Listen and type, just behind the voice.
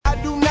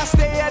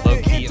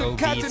Low-key OB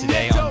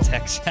today on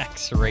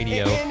Texas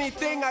Radio.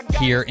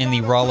 Here in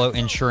the Rollo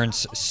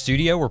Insurance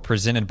Studio, we're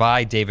presented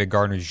by David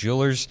Gardner's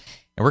Jewelers.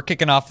 And we're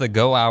kicking off the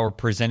Go Hour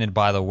presented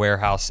by The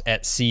Warehouse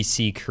at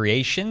CC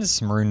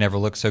Creations. Maroon never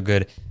looked so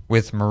good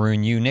with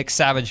Maroon U. Nick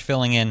Savage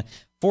filling in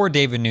for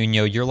David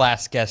Nuno, your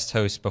last guest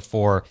host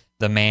before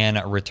the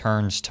man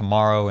returns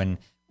tomorrow, and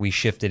we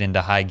shifted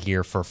into high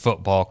gear for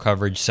football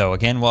coverage. So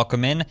again,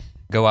 welcome in.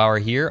 Go Hour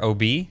here.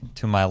 OB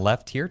to my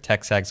left here,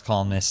 Texags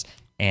columnist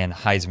and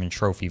Heisman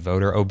Trophy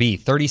voter. OB,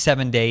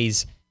 37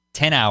 days,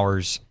 10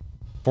 hours,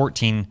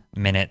 14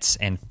 minutes,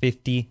 and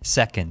 50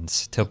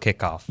 seconds till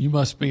kickoff. You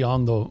must be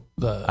on the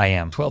I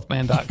am.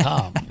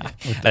 12thman.com.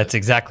 That's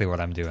exactly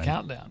what I'm doing.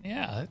 Countdown.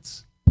 Yeah,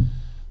 I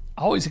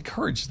always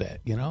encourage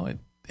that. You know,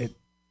 it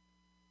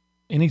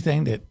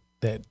anything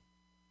that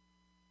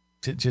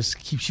just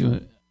keeps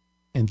you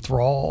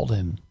enthralled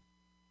and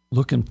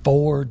looking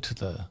forward to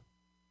the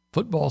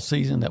football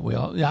season that we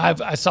all. Yeah,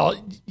 I saw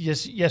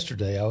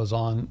yesterday. I was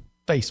on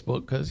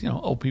Facebook because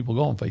old people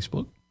go on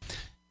Facebook.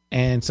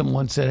 And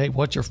someone said, "Hey,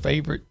 what's your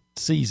favorite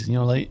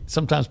season?"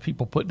 Sometimes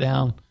people put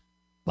down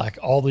like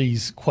all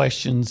these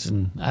questions,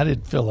 and I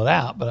didn't fill it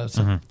out, but I was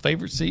like,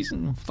 favorite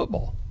season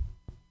football.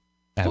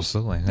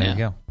 Absolutely, there you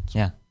go.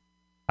 Yeah,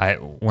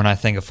 when I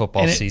think of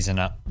football season,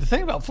 the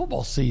thing about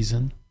football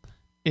season,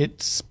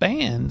 it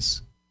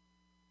spans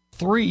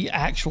 3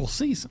 actual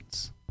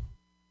seasons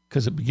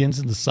because it begins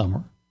in the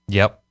summer.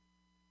 Yep,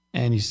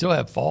 and you still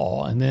have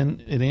fall, and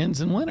then it ends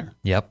in winter.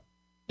 Yep.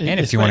 And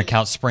if you want to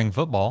count spring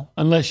football,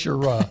 unless you're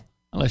the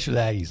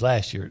Aggies,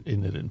 last year it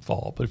ended in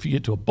fall, but if you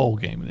get to a bowl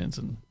game, it ends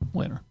in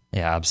winter.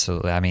 Yeah,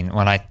 absolutely. I mean,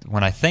 when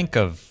I think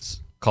of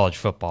college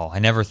football, I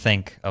never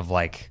think of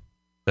like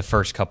the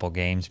first couple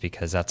games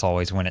because that's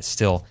always when it's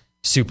still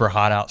super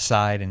hot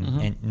outside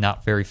and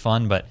not very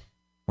fun. But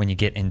when you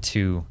get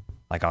into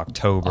like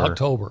October,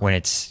 when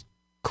it's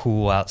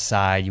cool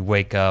outside, you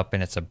wake up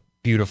and it's a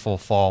beautiful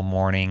fall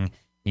morning.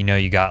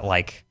 You got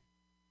like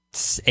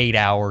 8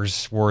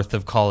 hours worth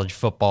of college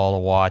football to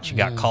watch. You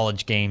got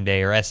College Game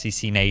Day or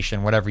SEC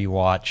Nation, whatever you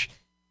watch.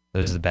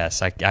 Those are the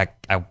best. I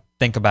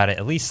think about it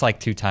at least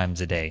like 2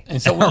 times a day.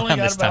 And so we only got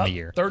this about time of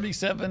year.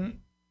 37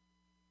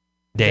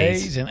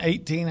 days and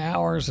 18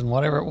 hours and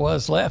whatever it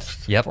was left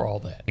for all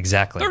that.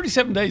 Exactly.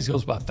 37 days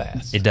goes by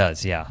fast. It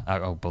does, yeah.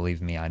 Oh,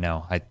 believe me, I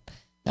know.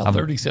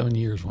 37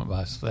 years went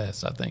by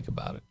fast. I think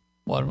about it.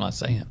 What am I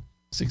saying?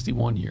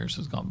 61 years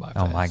has gone by fast.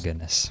 Oh my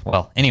goodness.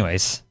 Well,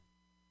 anyways.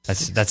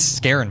 That's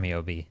scaring me,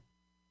 OB.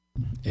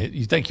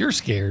 You think you're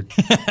scared?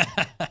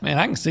 Man,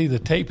 I can see the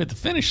tape at the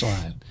finish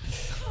line.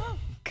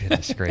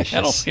 Goodness gracious.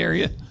 That'll scare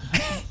you.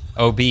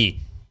 OB,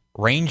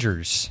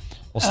 Rangers.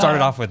 We'll start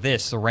it off with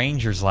this. The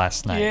Rangers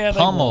last night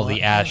pummel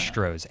the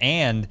Astros.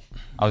 And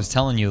I was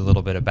telling you a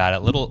little bit about it.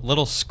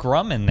 Little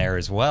scrum in there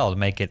as well to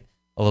make it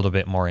a little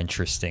bit more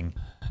interesting.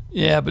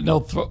 Yeah, but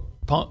no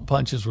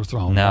punches were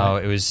thrown. No,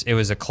 right? it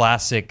was a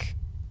classic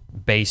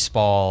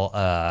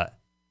baseball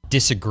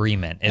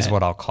disagreement is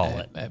what I'll call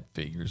it. That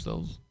figures.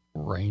 Those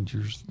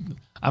Rangers.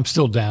 I'm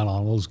still down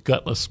on those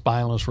gutless,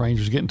 spineless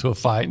Rangers get into a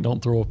fight and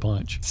don't throw a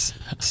punch.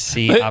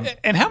 See,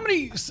 and how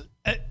many?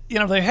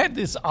 They had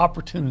this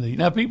opportunity.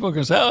 Now people are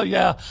going to say, "Oh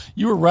yeah,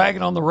 you were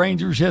ragging on the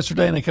Rangers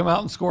yesterday, and they come out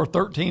and score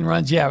 13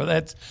 runs." Yeah,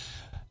 but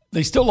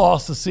they still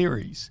lost the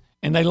series,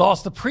 and they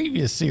lost the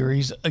previous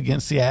series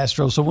against the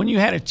Astros. So when you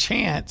had a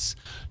chance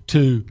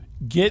to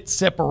get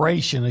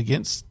separation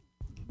against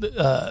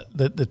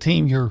the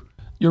team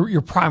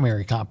your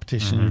primary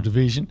competition in your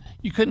division,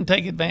 you couldn't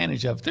take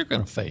advantage of it. They're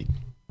going to fade.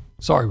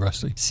 Sorry,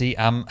 Rusty. See,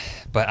 I'm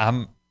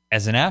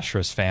as an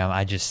Astros fan,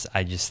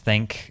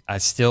 I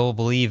still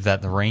believe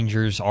that the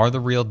Rangers are the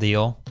real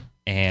deal,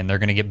 and they're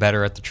going to get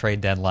better at the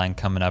trade deadline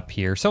coming up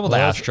here. So will the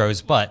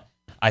Astros, but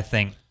I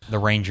think the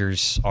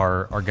Rangers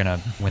are going to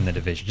win the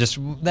division. Just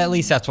at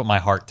least that's what my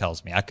heart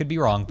tells me. I could be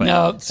wrong, but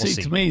no. We'll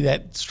see. To me,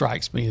 that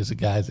strikes me as a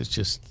guy that's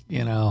just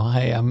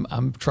hey,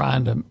 I'm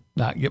trying to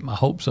not get my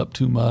hopes up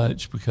too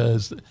much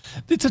because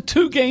it's a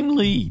 2-game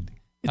lead.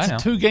 It's a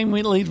 2-game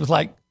lead with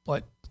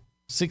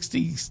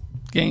 60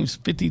 games,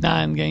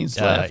 59 games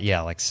left.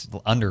 Yeah, like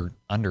under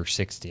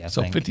 60. I think.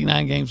 So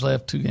 59 games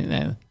left. 2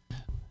 games.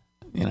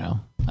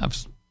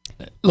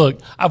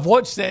 I've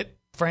watched that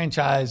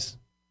franchise.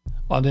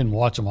 Well, I didn't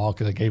watch them all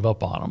because I gave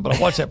up on them, but I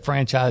watched that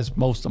franchise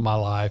most of my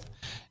life,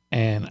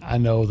 and I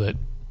know that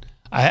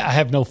I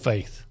have no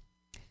faith.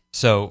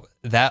 So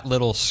that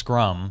little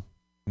scrum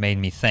made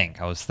me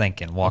think. I was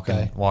thinking,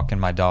 walking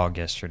my dog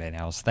yesterday, and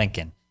I was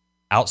thinking,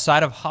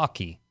 outside of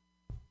hockey,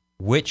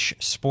 which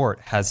sport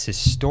has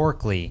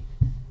historically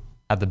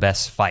had the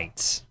best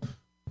fights?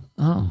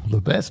 Oh,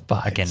 the best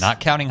fights. Again, not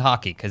counting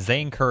hockey because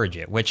they encourage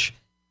it, which,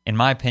 in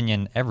my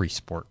opinion, every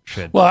sport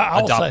should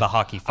adopt the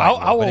hockey fight.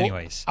 But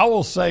anyways. I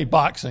will say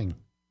boxing.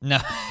 No.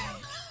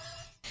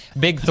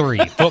 Big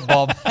 3,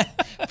 football,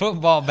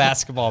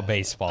 basketball,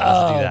 baseball.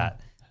 Let's do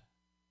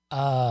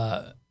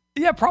that.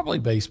 Yeah, probably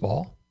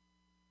baseball.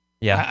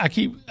 Yeah.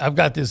 I've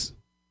got this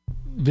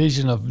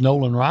vision of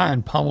Nolan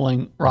Ryan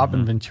pummeling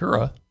Robin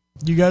Ventura.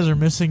 You guys are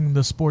missing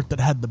the sport that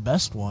had the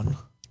best one.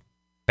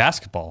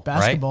 Basketball,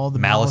 Basketball, right? the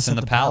Malice in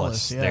the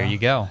Palace. Yeah. There you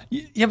go.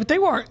 Yeah, but they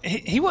weren't.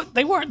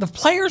 They weren't. The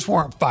players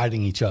weren't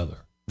fighting each other.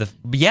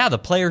 The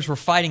players were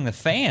fighting the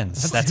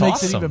fans. That's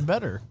makes awesome. it even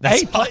better.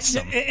 That's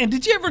awesome. And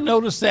did you ever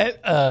notice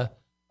that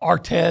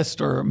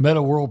Artest or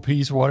Meta World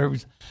Peace or whatever,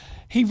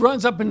 he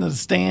runs up into the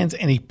stands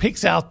and he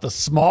picks out the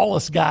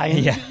smallest guy.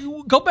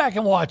 And go back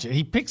and watch it.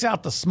 He picks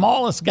out the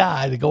smallest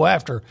guy to go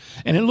after,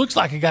 and it looks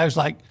like a guy who's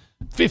like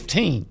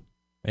 15.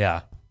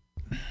 Yeah.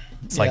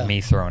 It's like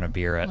me throwing a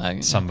beer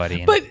at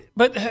somebody.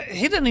 But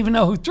he doesn't even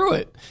know who threw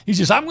it. He's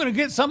just, I'm going to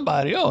get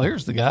somebody. Oh,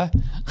 here's the guy.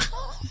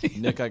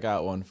 Nick, I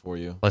got one for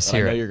you. Let's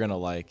hear it. I know you're going to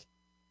like.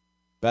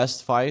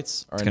 Best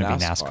fights are It's in going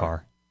to NASCAR. be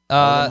NASCAR.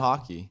 Other than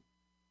hockey.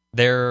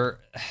 They're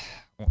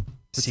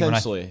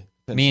Potentially.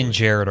 Me and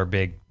Jared are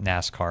big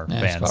NASCAR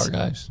fans.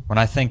 Guys. When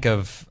I think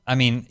of,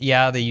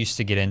 they used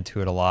to get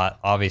into it a lot.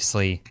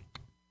 Obviously,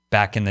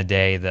 back in the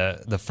day,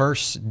 the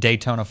first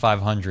Daytona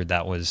 500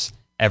 that was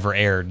ever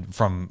aired,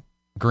 from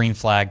green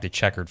flag to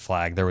checkered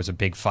flag, there was a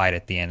big fight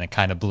at the end that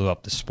kind of blew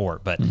up the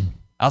sport. But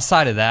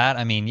outside of that,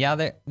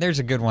 there's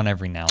a good one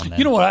every now and then.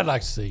 You know what I'd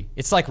like to see?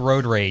 It's like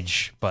road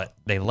rage, but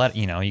they let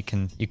you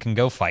can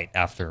go fight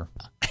after.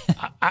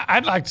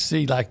 I'd like to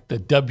see like the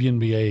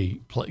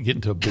WNBA get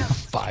into a big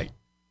fight,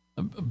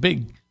 a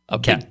big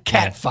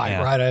cat fight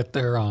right out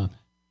there on.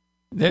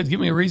 That'd give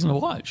me a reason to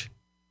watch.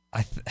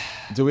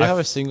 Do we have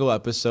a single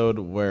episode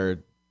where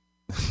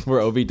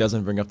Obi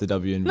doesn't bring up the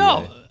WNBA?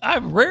 No, I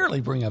rarely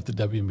bring up the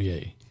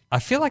WNBA. I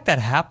feel like that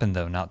happened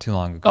though not too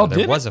long ago.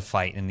 There was a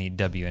fight in the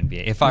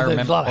WNBA, if I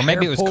remember, or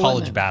maybe it was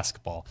college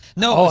basketball.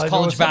 No, it was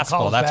college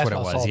basketball. That's what it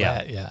was.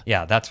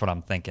 Yeah, that's what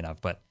I'm thinking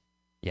of. But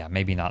yeah,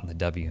 maybe not in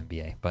the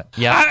WNBA. But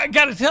yeah, I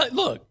got to tell you.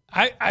 Look,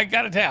 I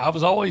got to tell you, I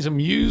was always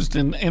amused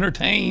and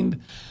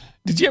entertained.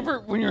 Did you ever,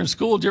 when you're in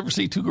school, did you ever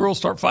see two girls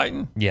start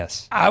fighting?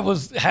 Yes.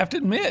 Have to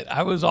admit,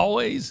 I was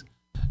always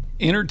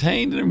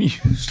entertained and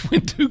amused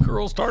when two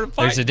girls started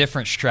fighting. There's a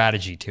different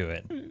strategy to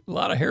it. A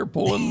lot of hair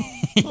pulling,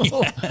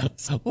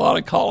 a lot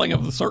of calling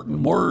of a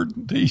certain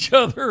word to each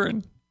other,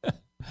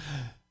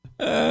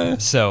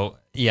 and so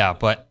yeah.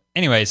 But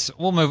anyways,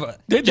 we'll move.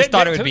 Just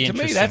thought it would be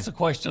interesting. To me, that's the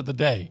question of the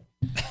day.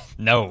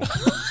 No,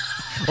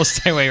 we'll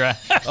stay away.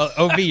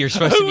 Ob, you're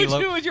supposed to be low.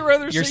 Who would you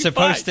rather You're see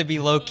supposed fight? to be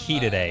low key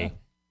today.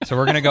 So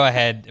we're gonna go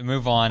ahead and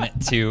move on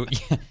to.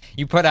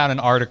 You put out an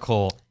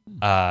article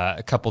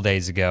a couple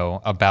days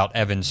ago about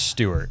Evan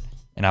Stewart,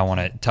 and I want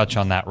to touch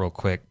on that real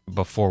quick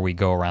before we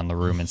go around the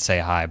room and say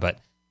hi. But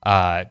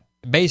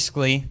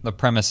basically, the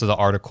premise of the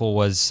article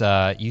was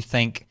you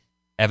think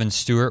Evan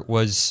Stewart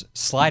was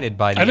slighted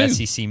by the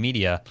SEC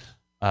media,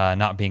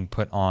 not being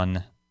put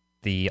on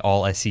the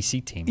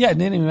All-SEC team. Yeah, and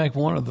didn't even make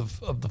one of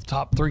the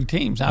top three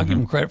teams. I'll give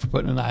him credit for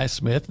putting Anaya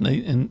Smith,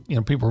 and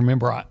people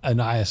remember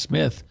Anaya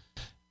Smith.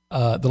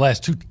 The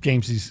last two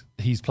games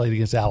he's played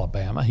against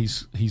Alabama,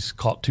 he's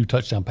caught 2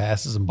 touchdown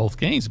passes in both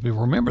games. People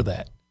remember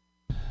that.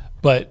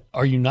 But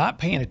are you not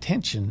paying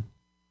attention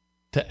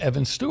to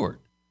Evan Stewart?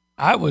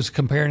 I was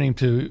comparing him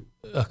to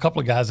a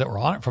couple of guys that were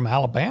on it from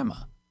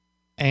Alabama,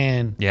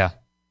 and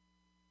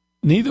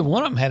neither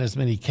one of them had as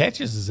many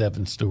catches as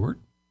Evan Stewart.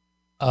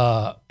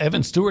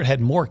 Evan Stewart had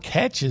more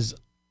catches,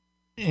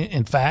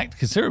 in fact,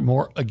 considered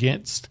more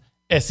against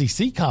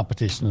SEC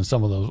competition than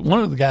some of those. One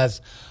of the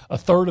guys, a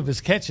third of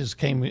his catches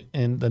came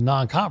in the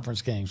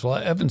non-conference games. Well,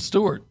 Evan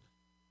Stewart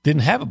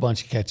didn't have a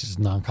bunch of catches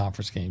in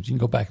non-conference games. You can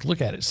go back and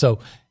look at it. So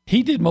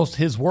he did most of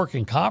his work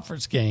in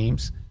conference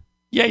games.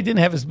 Yeah, he didn't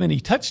have as many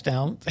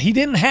touchdowns. He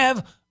didn't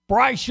have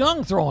Bryce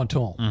Young throwing to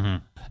him. Mm-hmm.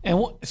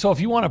 And so if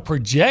you want to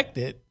project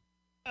it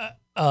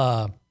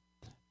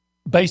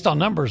based on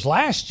numbers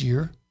last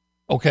year,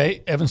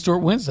 okay, Evan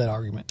Stewart wins that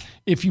argument.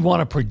 If you want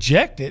to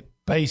project it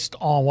based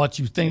on what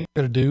you think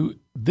they're going to do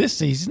this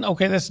season,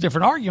 okay, that's a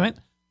different argument.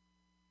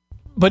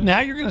 But now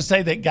you're going to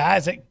say that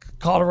guys that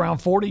caught around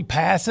 40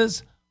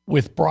 passes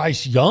with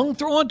Bryce Young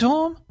throwing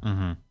to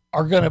them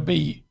are going to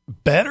be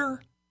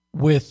better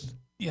with,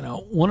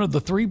 one of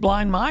the 3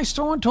 blind mice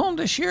throwing to them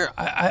this year?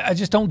 I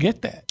just don't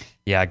get that.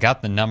 Yeah, I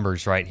got the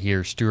numbers right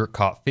here. Stewart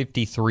caught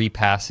 53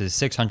 passes,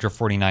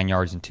 649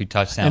 yards, and 2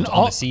 touchdowns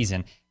on the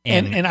season.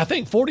 And I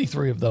think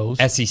 43 of those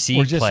SEC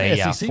were just play,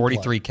 SEC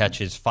 43 play.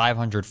 catches,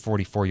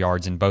 544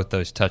 yards, and both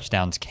those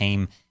touchdowns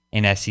came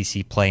in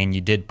SEC play. And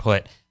you did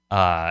put,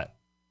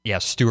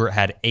 Stewart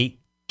had 8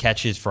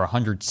 catches for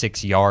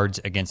 106 yards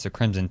against the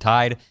Crimson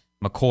Tide.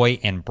 McCoy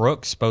and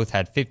Brooks both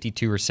had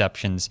 52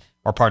 receptions,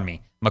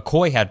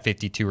 McCoy had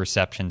 52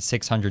 receptions,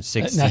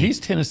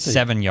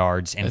 667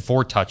 yards, and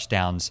 4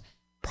 touchdowns,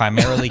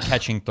 primarily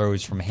catching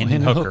throws from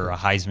Hendon Hooker, a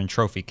Heisman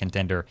Trophy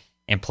contender,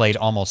 and played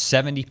almost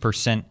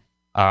 70%.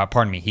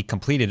 He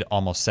completed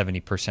almost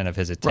 70% of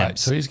his attempts. Right,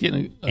 so he's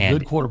getting a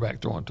good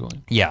quarterback throwing to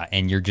him. Yeah,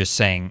 and you're just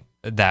saying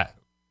that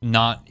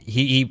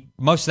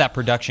most of that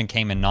production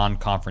came in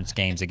non-conference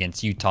games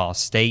against Utah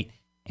State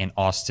and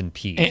Austin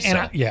Peay.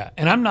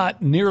 And I'm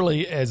not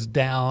nearly as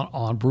down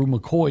on Brew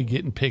McCoy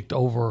getting picked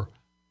over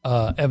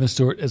Evan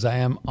Stewart as I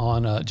am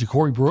on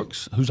Ja'Cory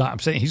Brooks, I'm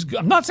not saying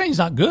he's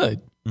not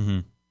good. Mm-hmm.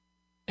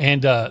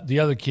 And the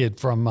other kid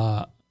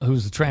from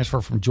who's the transfer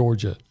from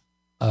Georgia,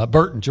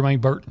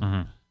 Jermaine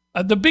Burton.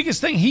 The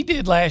biggest thing he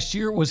did last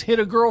year was hit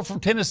a girl from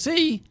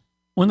Tennessee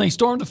when they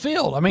stormed the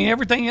field. I mean,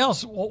 everything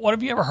else, what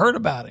have you ever heard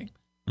about him?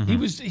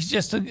 He's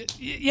just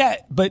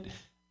but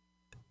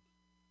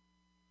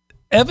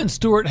Evan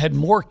Stewart had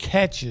more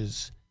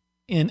catches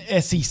in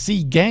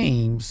SEC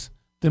games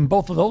than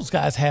both of those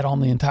guys had on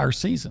the entire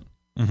season.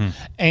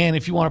 And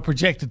if you want to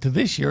project it to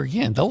this year,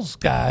 again, those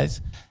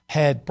guys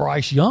had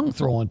Bryce Young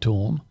throwing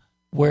to them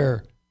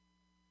where,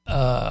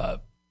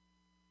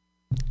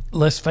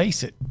 let's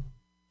face it,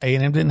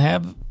 A&M didn't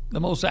have the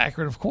most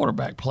accurate of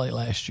quarterback play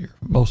last year,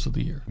 most of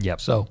the year.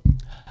 Yep. So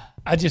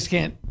I just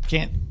can't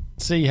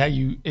see how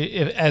you,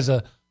 as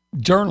a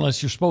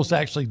journalist, you're supposed to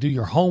actually do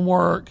your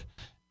homework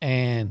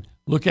and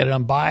look at it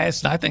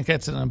unbiased. And I think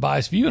that's an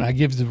unbiased view, and I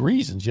give the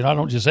reasons. I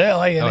don't just say,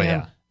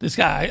 A&M, this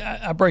guy,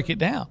 I break it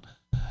down.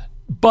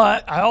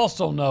 But I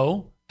also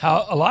know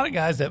how a lot of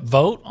guys that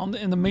vote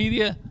in the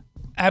media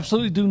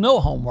absolutely do no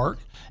homework.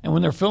 And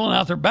when they're filling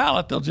out their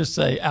ballot, they'll just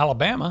say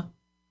Alabama,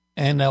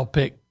 and they'll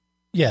pick,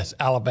 yes,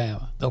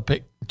 Alabama. They'll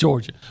pick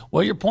Georgia.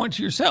 Well, you're pointing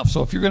to yourself.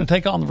 So if you're going to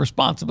take on the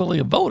responsibility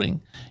of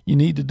voting, you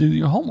need to do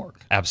your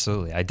homework.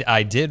 Absolutely.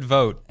 I did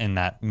vote in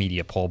that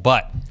media poll.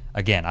 But,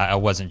 again, I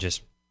wasn't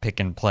just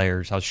picking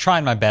players. I was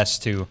trying my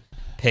best to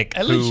pick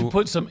At least you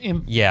put some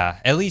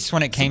at least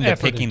when it came to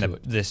picking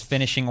this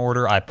finishing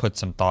order, I put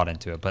some thought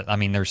into it. But, I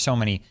mean, there's so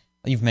many,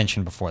 you've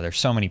mentioned before, there's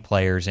so many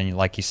players, and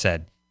like you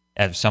said,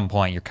 at some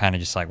point you're kind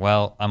of just like,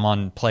 well, I'm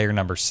on player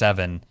number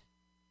 7.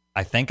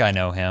 I think I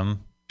know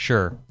him.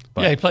 Sure.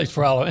 But he plays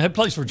for Alabama. He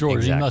plays for Georgia.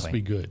 Exactly. He must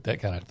be good, that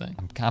kind of thing.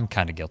 I'm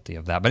kind of guilty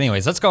of that. But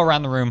anyways, let's go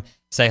around the room,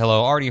 say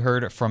hello. Already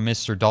heard from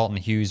Mr. Dalton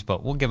Hughes,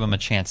 but we'll give him a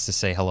chance to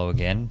say hello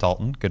again.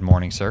 Dalton, good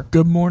morning, sir.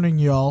 Good morning,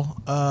 y'all.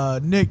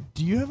 Nick,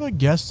 do you have a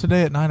guest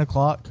today at 9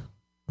 o'clock?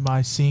 Am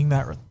I seeing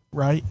that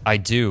right? I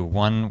do.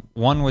 One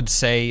would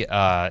say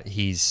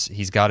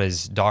he's got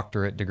his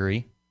doctorate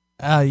degree.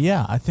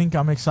 Yeah, I think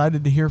I'm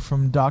excited to hear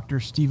from Dr.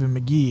 Stephen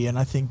McGee, and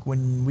I think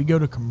when we go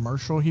to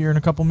commercial here in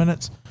a couple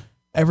minutes,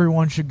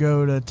 everyone should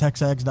go to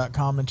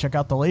texags.com and check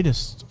out the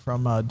latest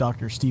from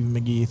Dr. Stephen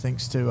McGee,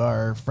 thanks to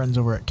our friends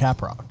over at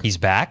Caprock. He's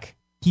back?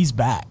 He's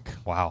back.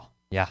 Wow.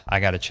 Yeah, I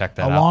got to check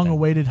that out. A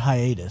long-awaited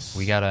hiatus.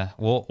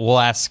 We'll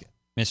ask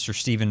Mr.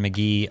 Stephen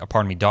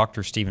McGee,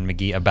 Dr. Stephen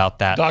McGee about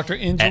that. Dr.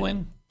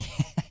 Injewin?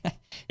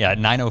 At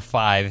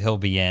 9:05, he'll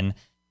be in.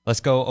 Let's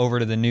go over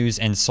to the News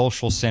and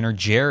Social Center.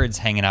 Jared's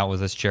hanging out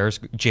with us.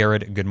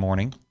 Jared, good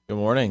morning. Good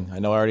morning. I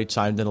know I already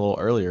chimed in a little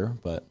earlier,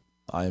 but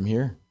I am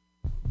here.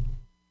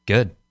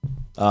 Good.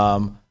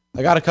 I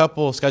got a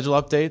couple schedule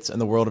updates in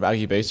the world of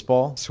Aggie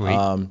baseball. Sweet.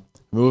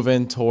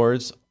 Moving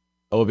towards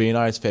OB and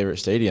I's favorite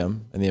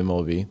stadium in the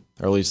MLB,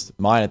 or at least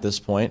mine at this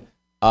point.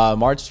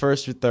 March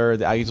 1st through 3rd,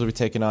 the Aggies will be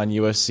taking on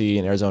USC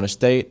and Arizona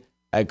State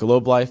at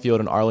Globe Life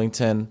Field in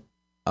Arlington.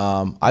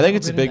 I think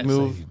it's a big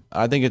move.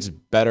 I think it's a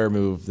better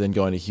move than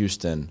going to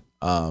Houston.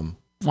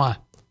 Why?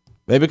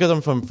 Maybe because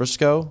I'm from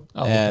Frisco.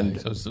 Okay.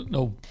 So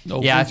no.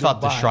 Yeah, I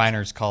thought the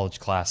Shriners College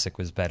Classic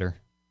was better.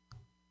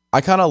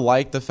 I kind of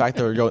like the fact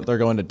that they're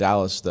going to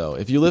Dallas, though.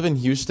 If you live in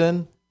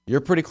Houston, you're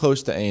pretty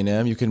close to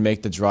A&M. You can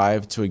make the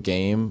drive to a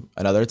game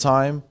another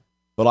time.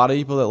 But a lot of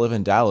people that live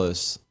in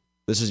Dallas,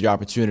 this is your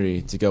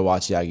opportunity to go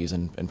watch the Aggies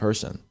in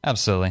person.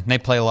 Absolutely. And they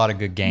play a lot of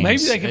good games.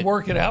 Maybe they can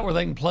work it out where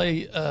they can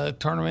play a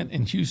tournament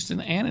in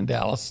Houston and in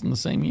Dallas in the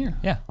same year.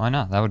 Yeah, why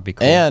not? That would be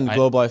cool. And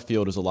Globe Life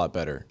Field is a lot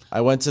better. I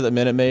went to the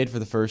Minute Maid for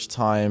the first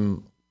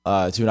time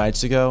 2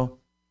 nights ago.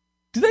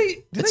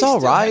 It's all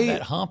still right. have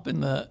that hump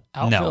in the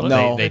outfield?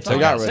 No, they took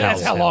it out.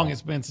 That's how long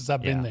it's been since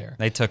I've been there.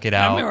 They took it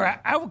out. I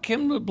remember, I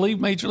can't believe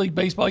Major League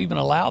Baseball even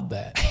allowed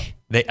that.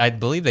 I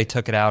believe they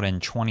took it out in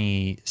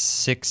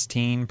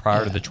 2016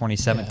 prior to the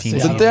 2017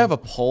 Didn't they have a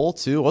pole,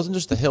 too? It wasn't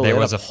just a hill. There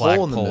was a flag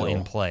pole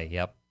in play,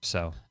 yep.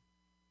 So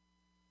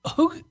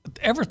who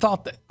ever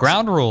thought that?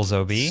 Ground rules,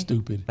 OB.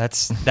 Stupid.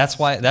 That's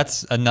why.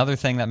 That's another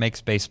thing that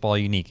makes baseball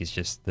unique is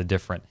just the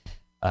different,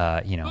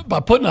 By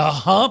putting a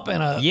hump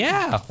and a...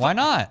 Yeah, why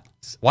not?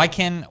 Why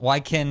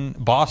can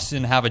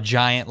Boston have a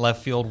giant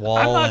left field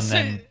wall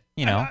then...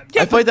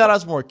 I played that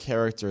as more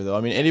character, though.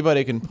 I mean,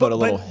 anybody can put a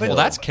little hill. Well,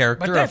 that's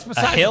character. But that's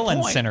a hill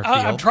in center field.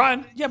 I'm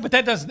trying. Yeah, but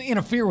that doesn't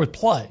interfere with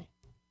play.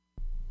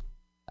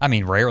 I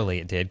mean, rarely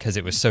it did because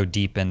it was so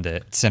deep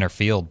into center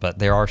field. But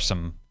there are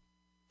some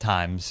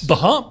times. The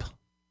hump.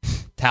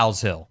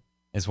 Towles Hill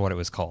is what it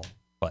was called.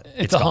 But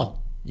it's a hump.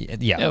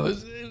 Yeah.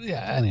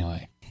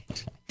 Anyway.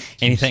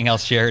 Anything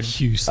else, Jared?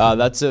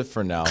 That's it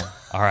for now.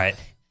 All right.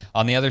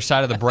 On the other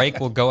side of the break,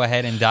 we'll go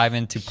ahead and dive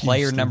into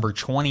player number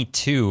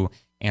 22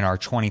 in our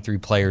 23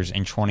 players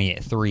in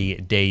 23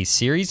 days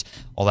series.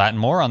 All that and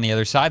more on the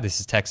other side. This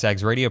is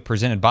Texags Radio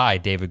presented by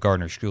David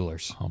Gardner's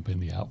Jewelers. Hump in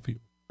the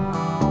outfield.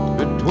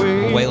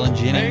 Waylon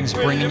Jennings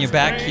bringing you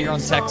back here on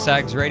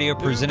Texags Radio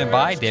presented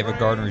by David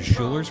Gardner's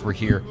Jewelers. We're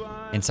here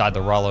inside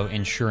the Rollo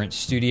Insurance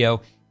Studio,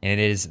 and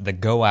it is the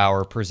Go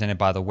Hour presented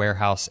by the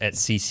Warehouse at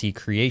CC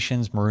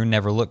Creations. Maroon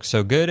never looked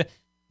so good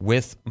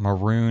with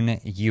Maroon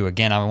U.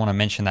 Again, I want to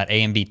mention that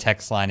A&B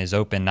text line is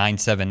open,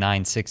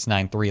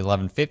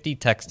 979-693-1150.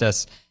 Text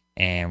us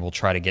and we'll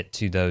try to get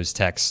to those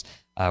texts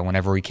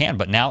whenever we can.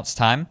 But now it's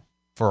time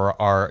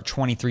for our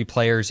 23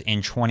 players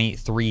in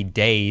 23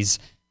 days.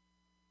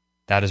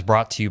 That is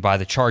brought to you by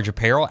The Charge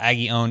Apparel,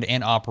 Aggie-owned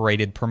and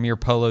operated premier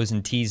polos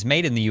and tees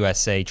made in the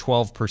USA.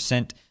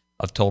 12%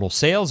 of total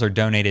sales are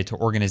donated to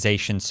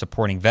organizations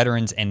supporting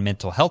veterans and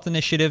mental health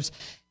initiatives.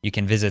 You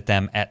can visit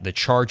them at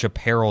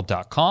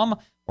thechargeapparel.com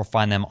or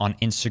find them on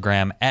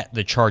Instagram at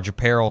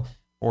thechargeapparel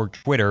or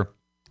Twitter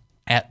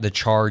at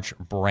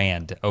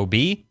thechargebrand.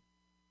 OB,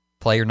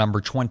 player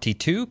number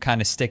 22, kind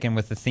of sticking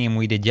with the theme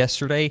we did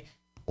yesterday,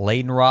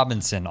 Layden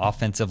Robinson,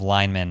 offensive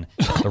lineman,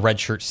 the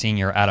redshirt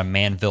senior out of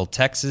Manville,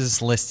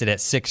 Texas, listed at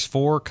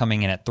 6'4",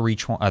 coming in at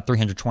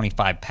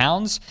 325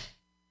 pounds.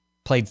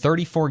 Played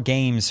 34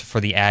 games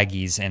for the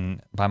Aggies,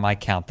 and by my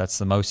count, that's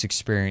the most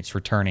experience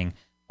returning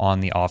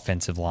on the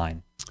offensive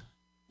line.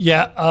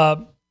 Yeah,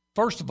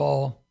 first of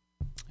all,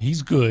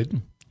 he's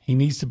good. He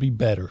needs to be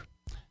better.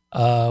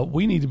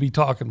 We need to be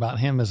talking about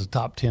him as a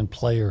top 10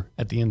 player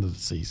at the end of the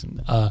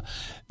season.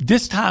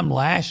 This time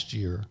last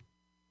year,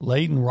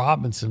 Layden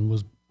Robinson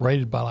was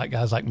rated by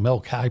guys like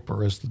Mel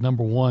Kiper as the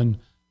number one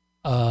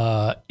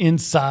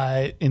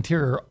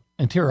interior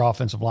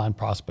offensive line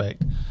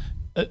prospect.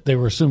 They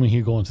were assuming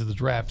he'd go into the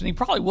draft, and he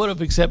probably would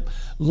have, except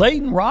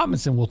Layden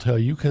Robinson will tell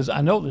you, because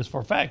I know this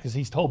for a fact, because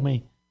he's told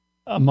me,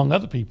 among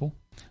other people,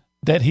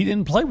 that he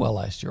didn't play well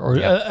last year, or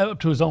up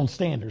to his own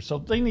standards. So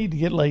they need to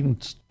get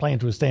Layden playing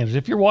to his standards.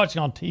 If you're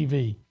watching on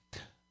TV,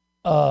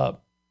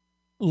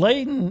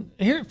 Layden,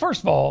 here,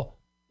 first of all,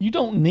 you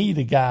don't need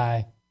a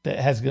guy that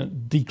has going to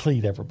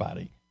decleat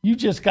everybody. You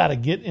just got to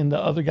get in the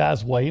other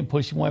guy's way and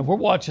push him away. We're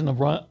watching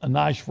a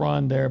nice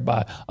run there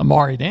by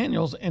Amari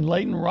Daniels and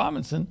Layden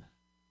Robinson.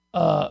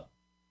 And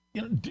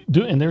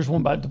there's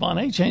one by Devon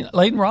A-Chain.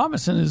 Layden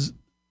Robinson is,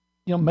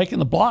 making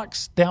the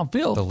blocks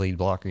downfield. The lead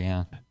blocker,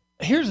 yeah.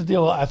 Here's the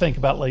deal I think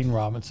about Layden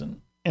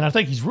Robinson, and I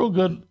think he's real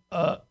good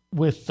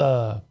with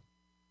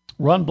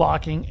run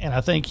blocking, and I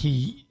think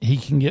he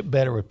can get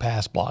better with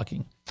pass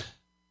blocking.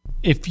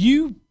 If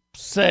you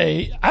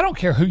say, I don't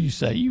care who you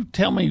say, you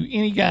tell me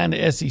any guy in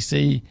the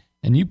SEC,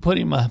 and you put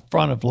him in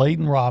front of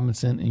Layden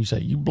Robinson, and you say,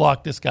 you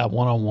block this guy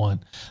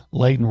one-on-one,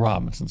 Layden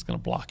Robinson's going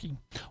to block him.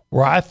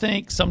 Where I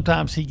think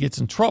sometimes he gets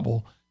in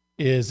trouble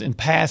is in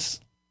pass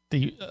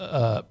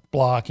the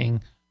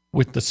blocking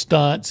with the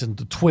stunts and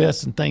the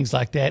twists and things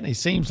like that. And it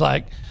seems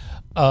like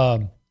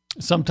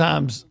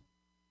sometimes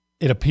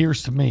it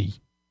appears to me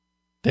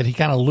that he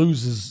kind of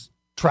loses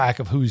track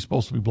of who he's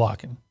supposed to be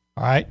blocking.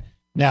 All right.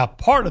 Now,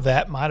 part of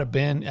that might have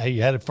been, hey,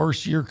 you had a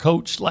first-year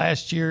coach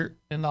last year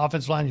in the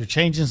offensive line. You're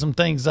changing some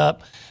things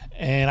up,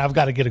 and I've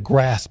got to get a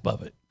grasp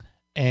of it.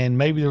 And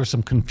maybe there was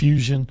some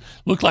confusion.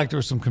 Looked like there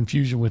was some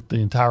confusion with the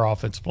entire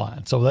offensive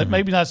line. So that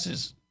maybe not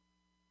just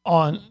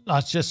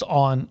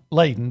on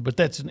Layden, but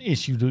that's an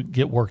issue to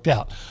get worked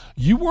out.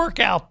 You work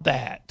out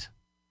that,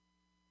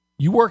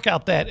 and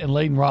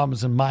Layden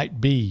Robinson might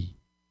be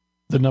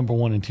the number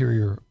one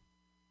interior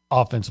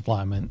offensive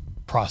lineman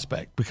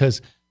prospect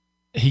because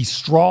he's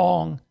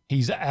strong,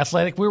 he's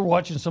athletic. We were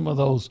watching some of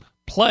those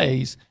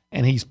plays,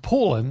 and he's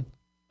pulling,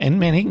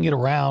 and, man, he can get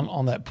around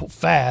on that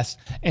fast.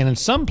 And in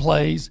some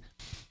plays,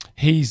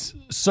 he's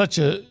such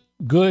a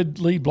good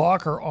lead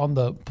blocker on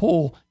the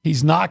pull,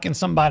 he's knocking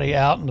somebody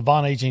out, and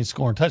Devon A-Chain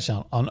scoring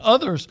touchdown. On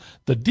others,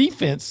 the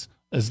defense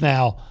is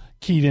now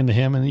keyed into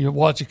him, and you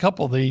watch a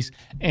couple of these,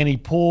 and he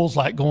pulls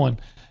like going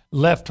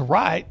left to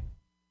right,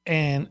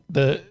 and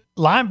the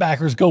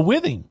linebackers go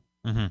with him.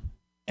 Mm-hmm.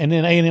 And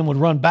then A&M would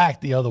run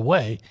back the other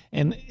way.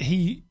 And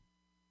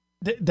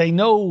they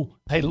know,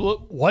 hey,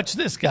 look, watch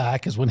this guy,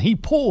 because when he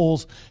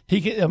pulls, he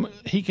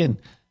can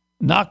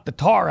knock the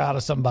tar out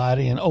of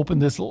somebody and open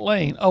this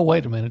lane. Oh,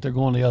 wait a minute, they're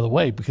going the other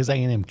way because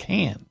A&M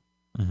can.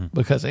 Mm-hmm.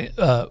 Because it's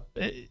a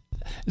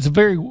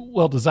very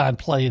well-designed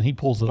play, and he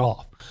pulls it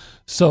off.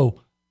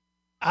 So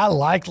I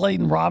like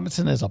Layden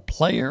Robinson as a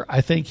player.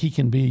 I think he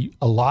can be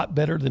a lot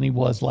better than he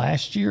was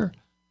last year.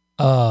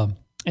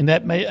 And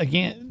that may,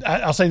 again,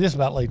 I'll say this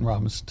about Layden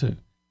Robinson too.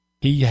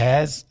 He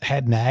has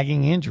had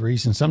nagging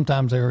injuries, and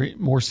sometimes they're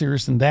more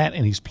serious than that,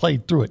 and he's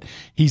played through it.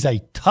 He's a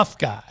tough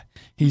guy.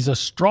 He's a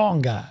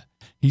strong guy.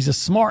 He's a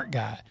smart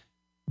guy.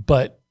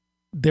 But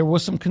there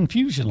was some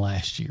confusion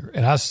last year.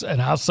 And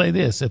I'll say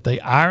this, if they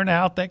iron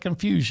out that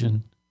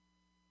confusion,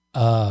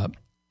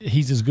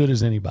 he's as good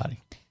as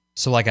anybody.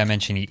 So like I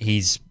mentioned,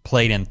 he's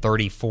played in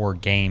 34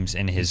 games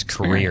in his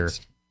career.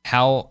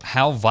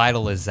 How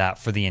vital is that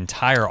for the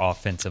entire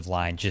offensive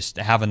line, just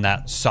having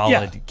that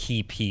solid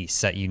key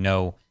piece that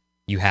you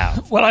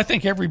have? Well, I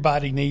think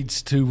everybody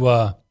needs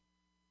to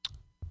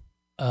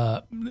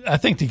I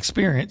think the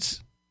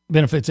experience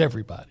benefits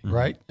everybody,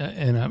 right?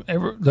 And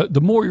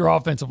the more your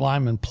offensive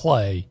linemen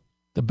play,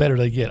 the better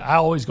they get. I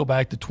always go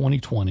back to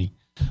 2020.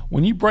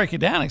 When you break it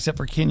down, except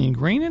for Kenyon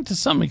Green and to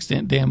some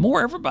extent Dan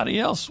Moore, everybody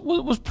else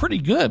was pretty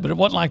good, but it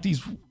wasn't like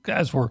these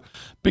guys were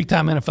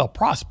big-time NFL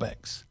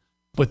prospects.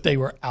 But they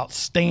were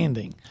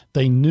outstanding.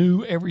 They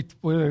knew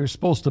where they were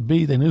supposed to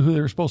be. They knew who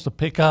they were supposed to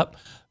pick up.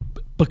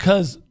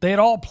 because they had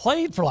all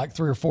played for like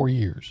 3 or 4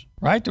 years,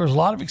 right? There was a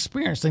lot of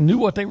experience. They knew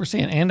what they were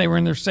seeing, and they were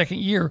in their second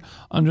year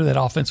under that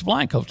offensive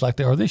line coach like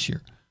they are this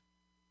year.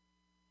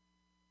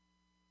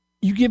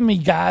 You give me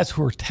guys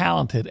who are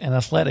talented and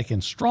athletic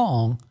and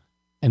strong,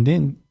 and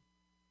then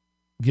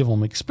give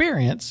them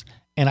experience,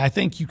 and I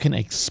think you can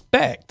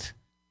expect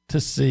to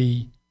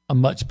see a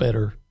much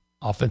better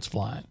offensive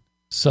line.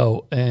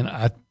 So,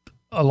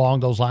 along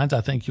those lines, I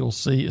think you'll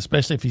see,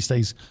 especially if he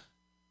stays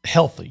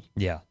healthy.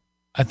 Yeah.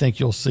 I think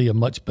you'll see a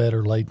much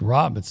better Layden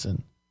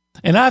Robinson.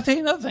 And I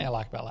think another thing I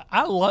like about that,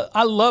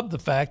 I love the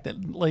fact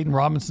that Layden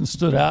Robinson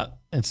stood out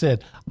and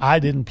said, I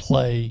didn't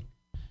play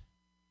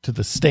to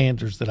the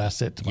standards that I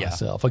set to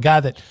myself. A guy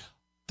that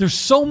there's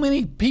so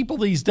many people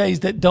these days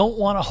that don't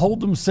want to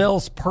hold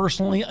themselves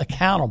personally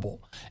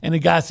accountable. And a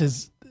guy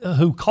says,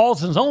 who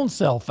calls his own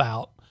self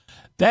out,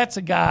 that's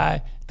a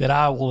guy that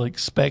I will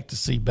expect to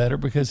see better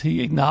because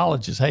he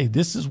acknowledges, hey,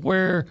 this is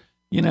where,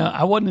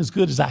 I wasn't as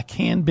good as I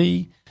can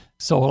be.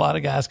 So a lot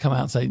of guys come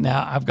out and say,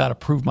 now I've got to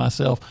prove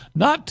myself,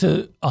 not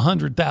to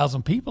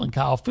 100,000 people in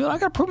Kyle Field. I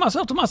got to prove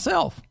myself to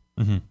myself.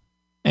 Mm-hmm.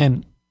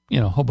 And,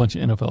 a whole bunch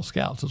of NFL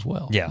scouts as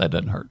well. Yeah. That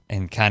doesn't hurt.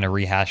 And kind of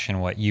rehashing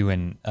what you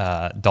and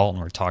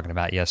Dalton were talking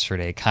about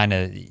yesterday, kind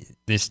of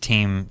this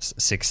team's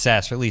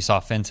success, or at least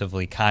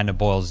offensively, kind of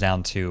boils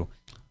down to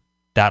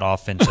that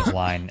offensive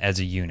line as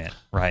a unit,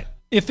 right?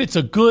 If it's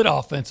a good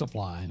offensive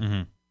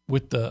line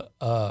with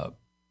the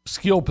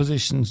skill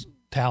positions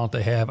talent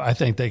they have, I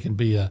think they can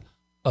be a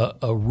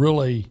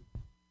really,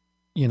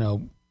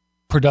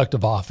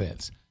 productive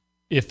offense.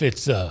 If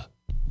it's a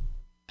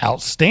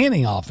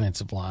outstanding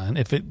offensive line,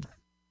 if it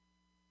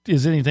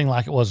is anything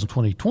like it was in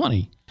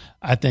 2020,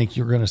 I think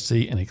you're going to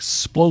see an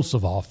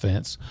explosive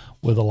offense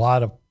with a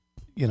lot of,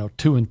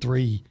 2 and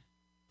 3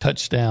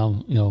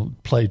 touchdown,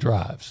 play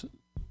drives,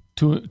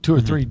 two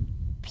or three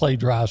play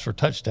drives for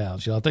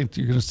touchdowns. I think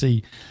you're going to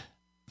see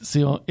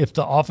if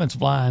the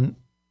offensive line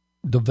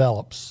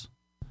develops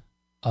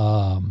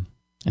and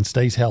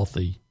stays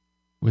healthy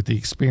with the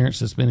experience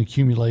that's been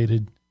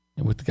accumulated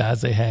and with the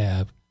guys they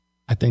have,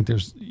 I think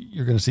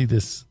you're going to see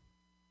this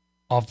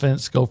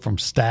offense go from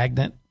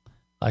stagnant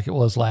like it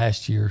was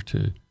last year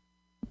to,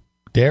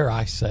 dare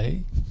I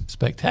say,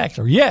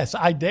 spectacular. Yes,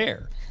 I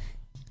dare.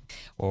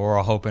 Well, we're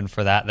all hoping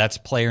for that. That's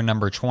player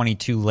number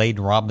 22, Layden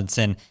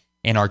Robinson,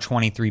 in our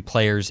 23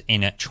 players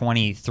in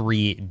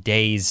 23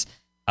 days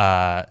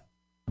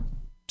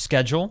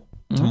schedule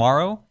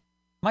tomorrow.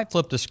 Might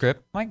flip the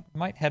script.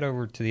 Might head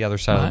over to the other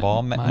side of the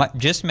ball. Might,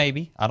 just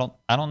maybe. I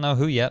don't know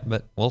who yet,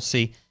 but we'll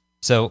see.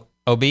 So,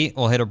 OB,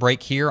 we'll hit a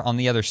break here. On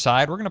the other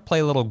side, we're going to play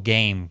a little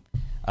game.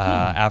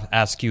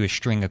 Ask you a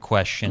string of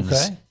questions.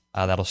 Okay.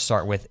 That'll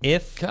start with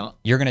if.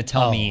 You're going to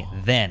tell me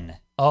then.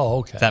 Oh,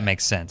 okay. If that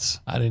makes sense.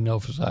 I didn't know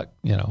if it's like,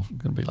 going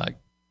to be like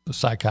the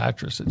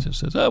psychiatrist that just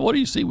says, what do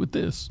you see with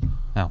this?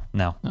 No.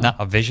 Not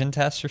a vision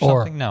test or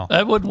something? No.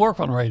 That wouldn't work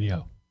on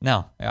radio.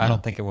 No, I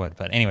don't think it would.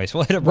 But anyways,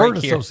 we'll hit a break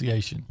here. Word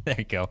association. There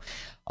you go.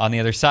 On the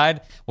other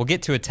side, we'll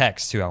get to a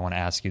text, too, I want to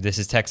ask you. This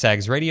is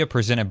TexAgs Radio,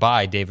 presented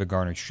by David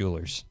Garner's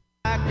Jewelers.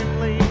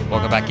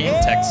 Welcome back in.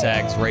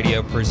 TexAgs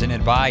Radio,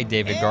 presented by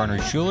David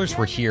Garner's Jewelers.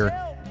 We're here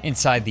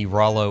inside the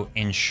Rollo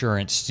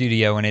Insurance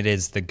Studio, and it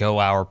is the Go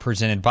Hour,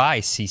 presented by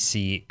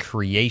CC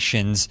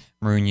Creations.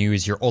 Maroon U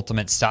is your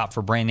ultimate stop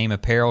for brand name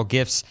apparel,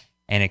 gifts,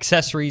 and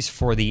accessories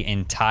for the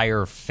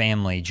entire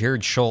family.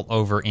 Jared Schultz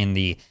over in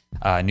the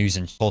News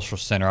and Social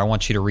Center. I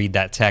want you to read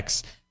that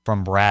text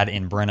from Brad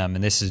in Brenham,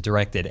 and this is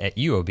directed at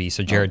UOB.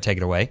 So, Jared, take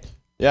it away.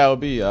 Yeah, it'll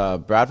be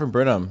Brad from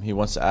Brenham. He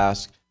wants to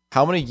ask,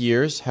 how many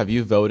years have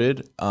you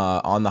voted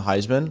on the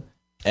Heisman,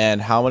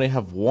 and how many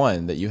have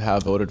won that you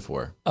have voted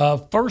for?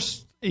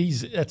 First,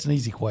 that's an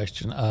easy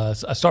question. I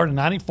started in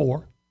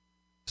 94,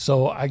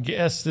 so I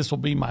guess this will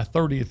be my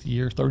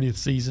 30th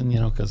season,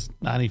 because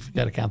you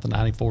got to count the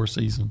 94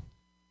 season.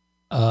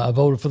 I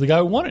voted for the guy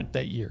who won it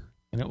that year,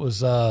 and it was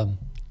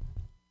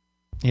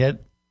he had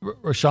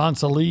Rashawn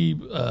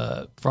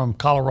Salib from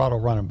Colorado,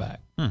 running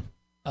back.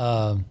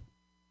 I'm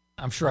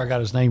sure I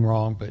got his name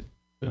wrong, but it's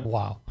been a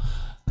while.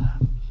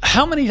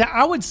 How many?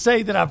 I would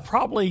say that I've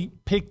probably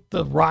picked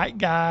the right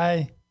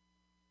guy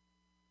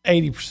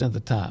 80% of the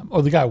time,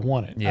 or the guy who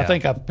won it. Yeah. I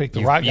think I've picked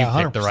the right guy 100%.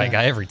 You picked the right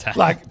guy every time.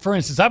 Like, for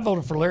instance, I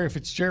voted for Larry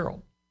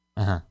Fitzgerald,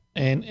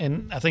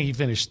 and I think he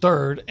finished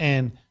third,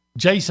 and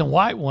Jason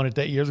White won it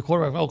that year, the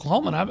quarterback of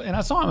Oklahoma, and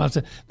I saw him. I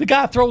said, the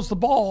guy throws the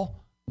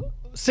ball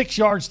 6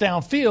 yards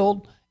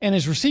downfield, and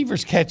his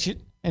receivers catch it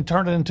and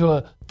turn it into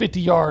a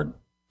 50-yard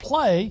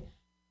play,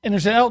 and they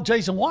said, oh,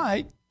 Jason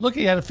White, look,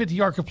 he had a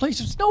 50-yard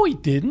completion. No, he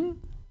didn't.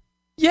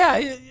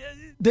 Yeah,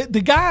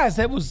 the guys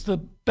that was the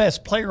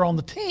best player on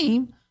the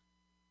team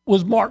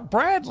was Mark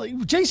Bradley.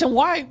 Jason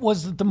White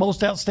was the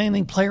most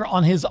outstanding player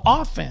on his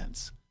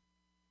offense.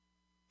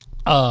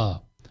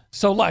 So,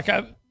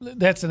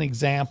 that's an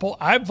example.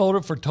 I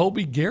voted for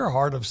Toby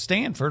Gerhart of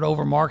Stanford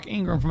over Mark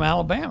Ingram from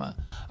Alabama.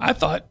 I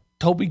thought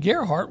Toby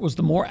Gerhart was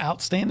the more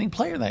outstanding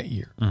player that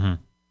year.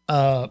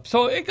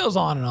 So it goes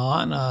on and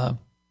on.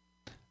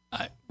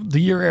 The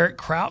year Eric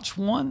Crouch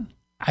won,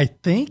 I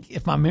think,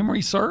 if my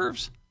memory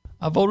serves,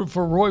 I voted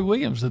for Roy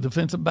Williams, the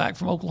defensive back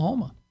from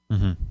Oklahoma.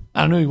 Mm-hmm.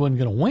 I knew he wasn't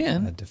going to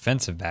win. A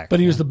defensive back. But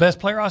he was the best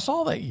player I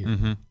saw that year.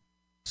 Mm-hmm.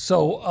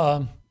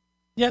 So,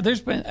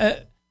 there's been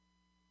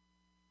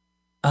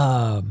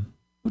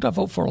who did I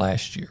vote for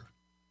last year?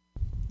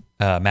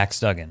 Max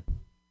Duggan.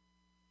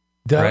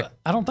 I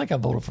don't think I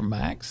voted for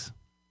Max.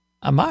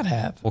 I might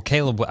have. Well,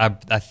 Caleb, I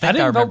think I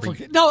didn't remember. vote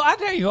for. No, I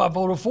tell you who I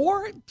voted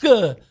for.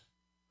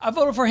 I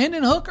voted for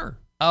Hendon Hooker.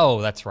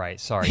 Oh, that's right.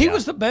 Sorry. He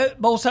was the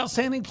most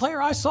outstanding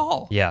player I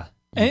saw. Yeah.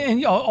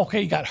 And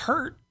okay, he got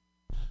hurt.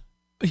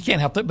 He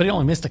can't help that, but he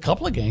only missed a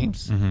couple of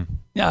games. Mm-hmm.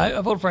 Yeah,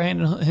 I voted for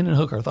Hendon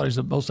Hooker. I thought he was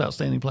the most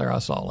outstanding player I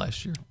saw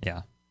last year.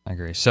 Yeah, I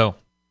agree. So,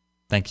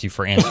 thank you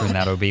for answering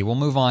that, OB. We'll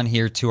move on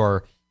here to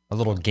our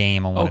little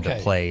game I wanted to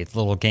play. It's a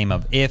little game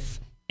of if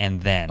and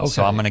then. Okay.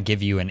 So I'm going to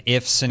give you an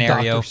if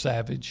scenario. Dr.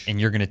 Savage.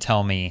 And you're going to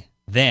tell me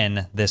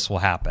then this will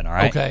happen, all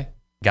right? Okay.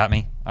 Got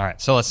me? All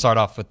right. So let's start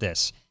off with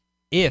this.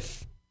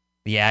 If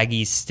the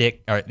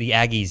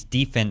Aggies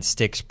defense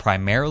sticks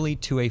primarily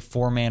to a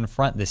four-man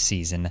front this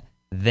season,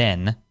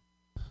 then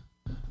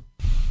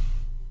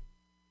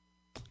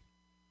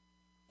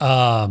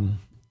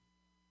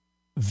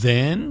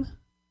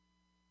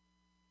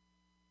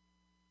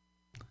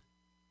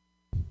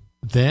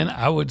Then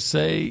I would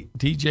say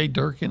DJ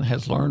Durkin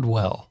has learned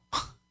well.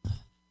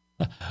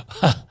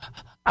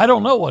 I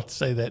don't know what to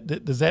say.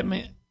 Does that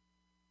mean?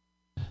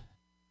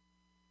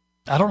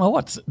 I don't know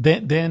what.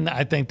 Then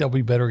I think they'll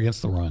be better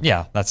against the run.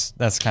 Yeah,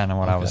 that's kind of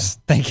what I was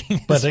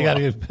thinking. But they got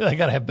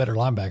to have better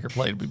linebacker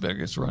play to be better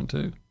against the run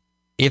too.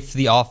 If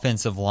the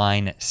offensive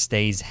line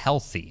stays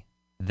healthy,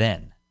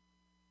 then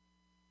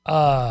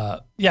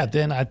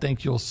then I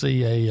think you'll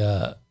see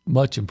a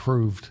much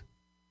improved.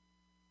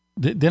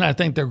 Then I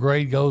think their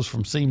grade goes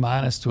from C-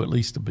 to at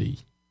least a B.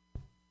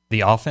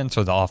 The offense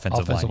or the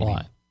offensive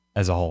line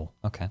as a whole.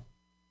 Okay.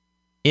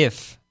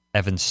 If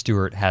Evan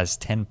Stewart has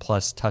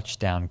 10-plus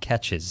touchdown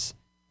catches,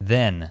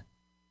 then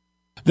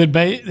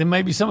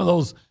maybe some of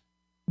those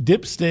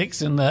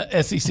dipsticks in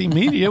the SEC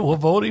media will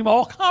vote him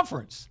all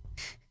conference.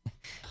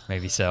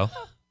 Maybe so.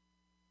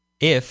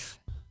 If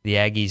the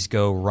Aggies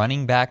go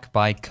running back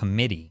by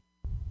committee,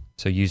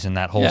 so using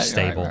that whole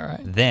stable, right.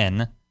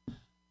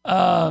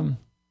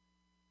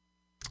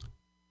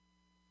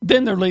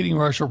 Then their leading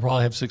rusher will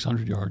probably have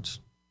 600 yards.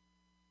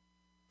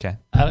 Okay.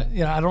 I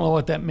don't know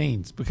what that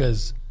means,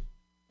 because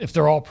if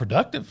they're all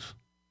productive,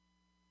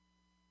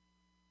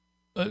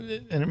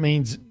 and it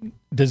means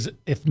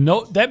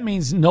that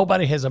means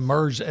nobody has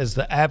emerged as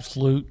the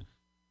absolute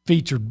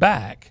featured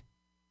back.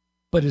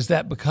 But is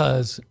that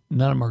because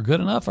none of them are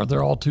good enough, or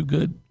they're all too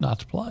good not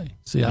to play?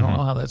 See, I don't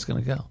know how that's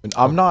going to go.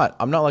 I'm not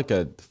like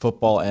a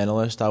football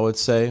analyst, I would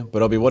say,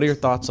 but Obi, what are your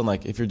thoughts on,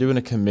 like, if you're doing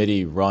a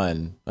committee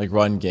run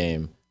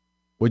game?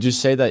 Would you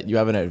say that you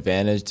have an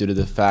advantage due to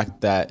the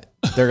fact that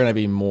they're going to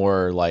be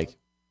more, like,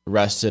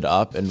 rested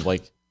up? And,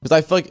 like, because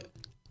I feel like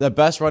the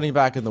best running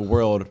back in the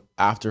world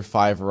after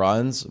 5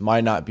 runs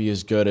might not be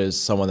as good as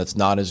someone that's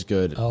not as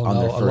good on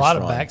their first run. A lot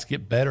of backs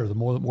get better the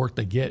more work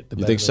they get. The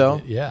better. You think so?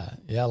 Yeah.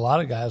 A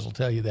lot of guys will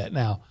tell you that.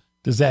 Now,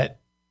 does that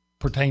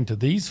pertain to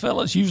these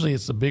fellas? Usually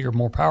it's the bigger,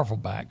 more powerful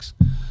backs.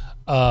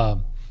 But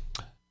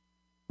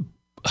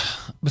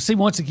see,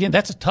 once again,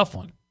 that's a tough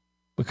one,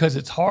 because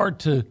it's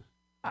hard to –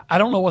 I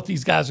don't know what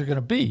these guys are going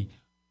to be.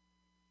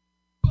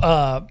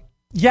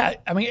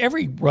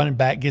 Every running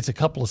back gets a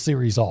couple of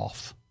series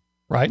off,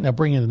 right? Now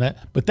bring in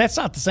that. But that's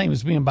not the same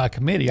as being by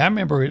committee. I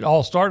remember it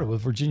all started with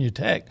Virginia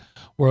Tech,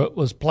 where it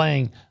was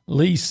playing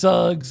Lee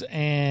Suggs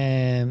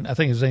and I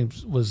think his name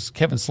was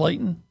Kevin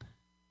Slayton.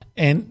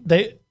 And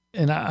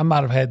I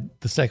might have had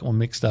the second one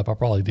mixed up. I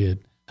probably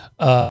did.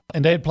 And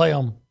they'd play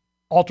on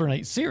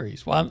alternate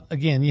series. Well,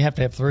 again, you have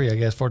to have 3, I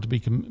guess, for it to be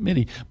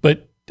committee.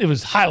 But it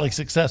was highly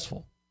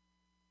successful.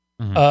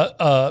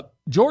 Mm-hmm.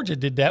 Georgia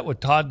did that with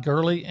Todd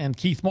Gurley and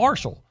Keith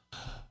Marshall.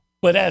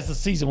 But as the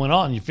season went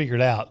on, you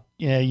figured out,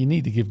 you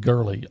need to give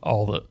Gurley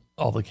all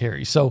the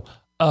carries. So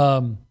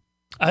A&M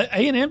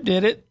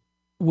did it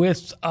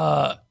with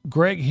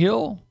Greg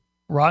Hill,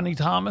 Rodney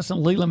Thomas,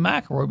 and Leland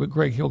McElroy, but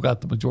Greg Hill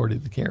got the majority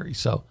of the carries.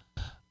 So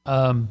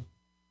as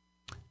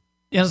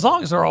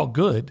long as they're all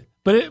good.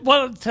 But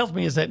what it tells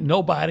me is that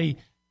nobody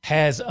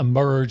has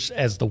emerged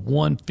as the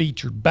one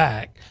featured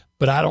back,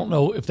 but I don't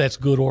know if that's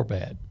good or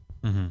bad.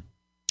 Mm-hmm.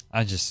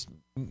 I just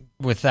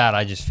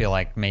feel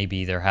like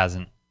maybe there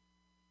hasn't.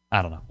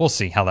 I don't know. We'll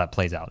see how that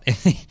plays out.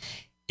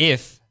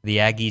 If the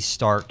Aggies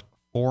start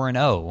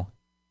 4-0,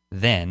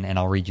 then, and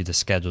I'll read you the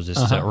schedule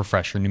just as a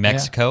refresher: New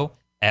Mexico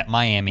at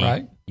Miami,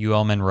 right.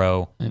 UL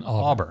Monroe, and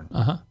Auburn.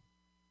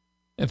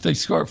 If they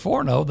start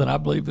 4-0, then I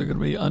believe they're going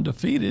to be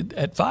undefeated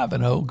at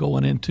 5-0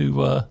 going into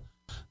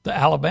the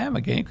Alabama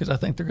game, because I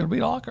think they're going to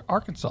beat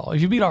Arkansas.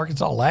 If you beat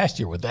Arkansas last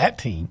year with that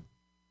team,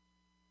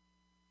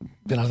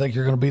 then I think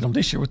you're going to beat them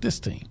this year with this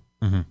team.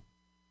 Mm-hmm.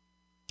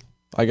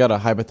 I got a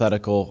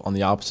hypothetical on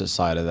the opposite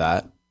side of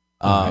that.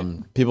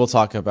 People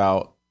talk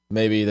about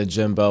maybe the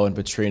Jimbo and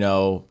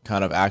Petrino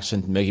kind of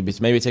action,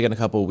 maybe taking a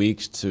couple of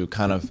weeks to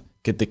kind of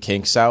get the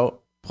kinks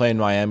out, playing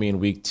Miami in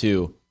week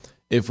 2.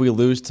 If we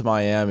lose to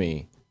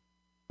Miami,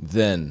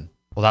 then.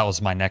 Well, that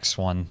was my next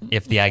one.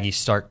 If the Aggies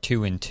start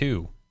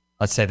 2-2,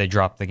 let's say they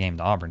drop the game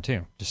to Auburn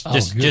too,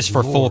 just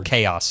for full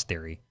chaos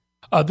theory.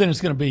 Then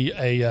it's going to be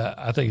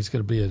I think it's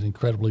going to be an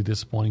incredibly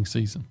disappointing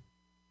season.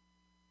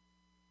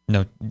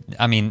 No,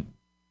 I mean,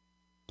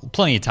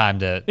 plenty of time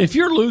to. If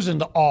you're losing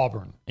to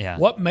Auburn,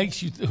 what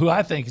makes you? Who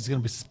I think is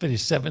going to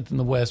finish 7th in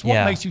the West?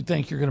 What makes you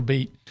think you're going to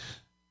beat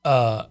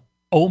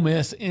Ole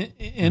Miss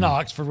in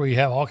Oxford, where you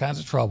have all kinds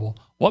of trouble?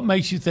 What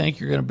makes you think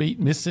you're going to beat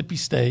Mississippi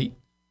State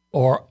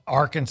or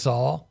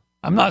Arkansas?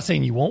 I'm not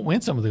saying you won't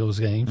win some of those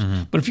games,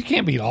 but if you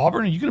can't beat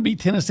Auburn, are you going to beat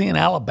Tennessee and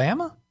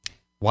Alabama?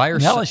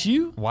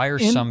 LSU? Why are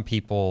some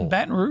people in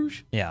Baton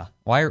Rouge? Yeah.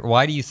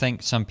 Why do you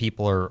think some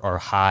people are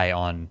high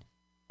on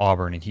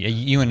Auburn? And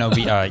you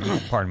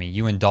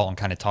and Dalton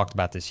kind of talked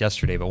about this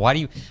yesterday, but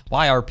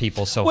why are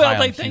people so high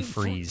on Hugh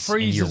Freeze?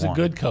 Freeze is a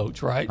good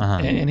coach, right?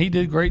 And he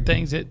did great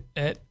things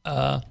at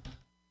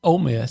Ole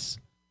Miss.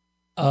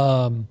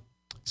 So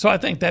I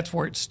think that's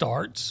where it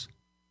starts.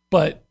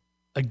 But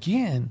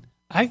again,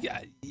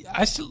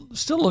 I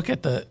still look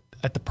at the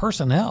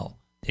personnel.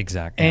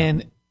 Exactly.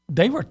 And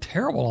they were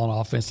terrible on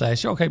offense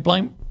last year. Okay,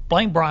 blame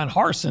Brian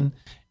Harsin,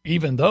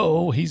 even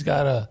though he's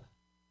got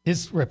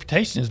his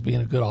reputation as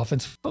being a good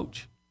offensive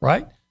coach,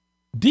 right?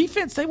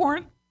 Defense, they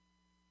weren't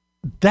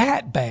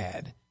that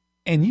bad.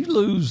 And you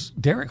lose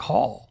Derek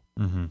Hall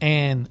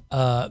and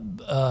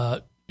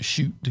the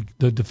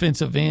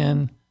defensive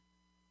end.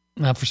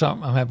 Now, for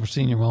some, I'm having a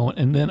senior moment.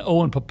 And then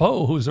Owen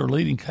Popo, who's their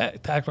leading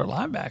tackler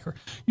linebacker.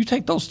 You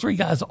take those three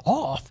guys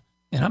off,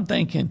 and I'm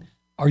thinking,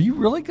 are you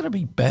really going to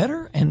be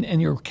better?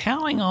 And you're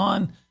counting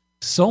on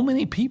so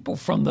many people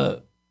from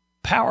the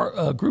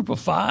power group of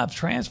 5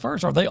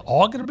 transfers. Are they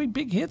all going to be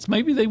big hits?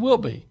 Maybe they will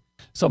be.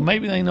 So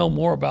maybe they know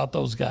more about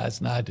those guys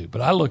than I do.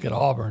 But I look at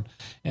Auburn,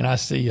 and I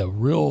see a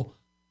real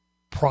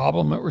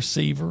problem at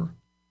receiver.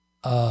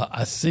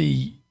 I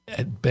see,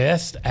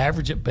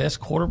 average at best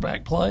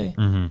quarterback play.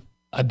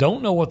 I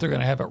don't know what they're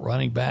going to have at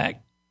running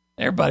back.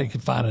 Everybody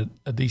could find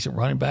a decent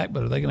running back,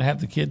 but are they going to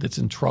have the kid that's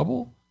in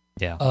trouble?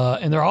 Yeah.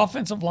 And their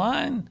offensive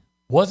line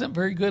wasn't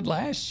very good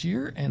last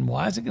year, and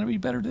why is it going to be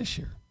better this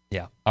year?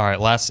 Yeah. All right,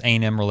 last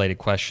A&M related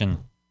question,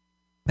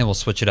 then we'll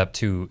switch it up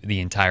to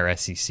the entire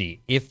SEC.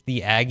 If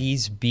the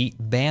Aggies beat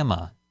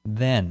Bama,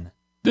 then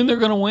they're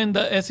going to win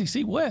the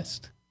SEC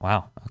West.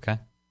 Wow. Okay.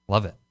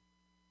 Love it.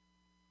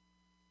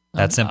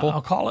 That simple?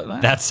 I'll call it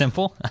that. That's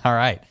simple? All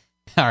right.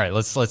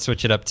 Let's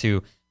switch it up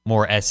to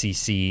more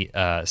SEC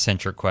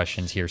centric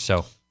questions here.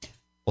 So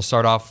we'll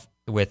start off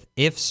with,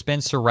 if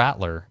Spencer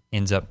Rattler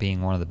ends up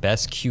being one of the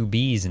best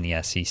QBs in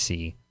the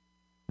SEC,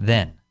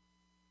 then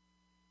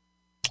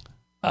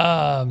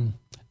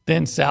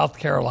South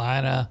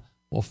Carolina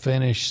will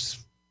finish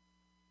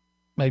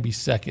maybe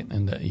 2nd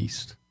in the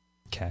East.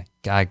 Okay,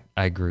 I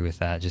agree with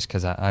that. Just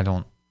because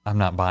I'm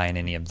not buying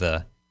any of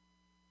the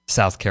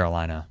South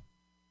Carolina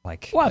I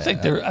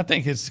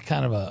think it's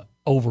kind of a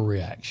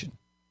overreaction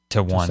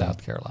to one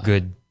South Carolina.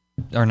 Good,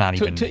 or not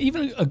even to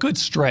even a good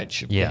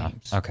stretch of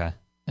games. Okay.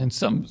 And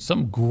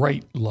some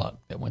great luck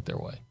that went their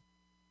way.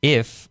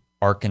 If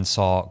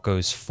Arkansas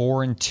goes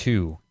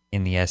 4-2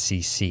 in the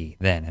SEC,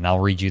 then, and I'll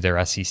read you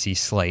their SEC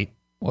slate.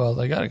 Well,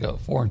 they got to go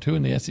 4-2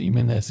 in the SEC. You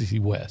mean the SEC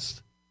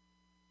West?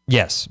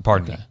 Yes,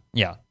 pardon me.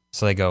 Yeah,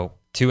 so they go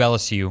to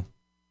LSU,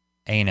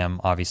 A&M,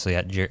 obviously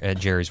at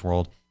Jerry's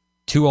World,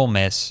 to Ole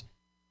Miss,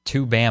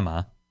 to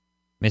Bama,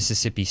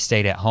 Mississippi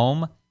State at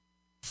home,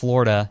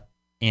 Florida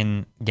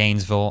in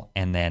Gainesville,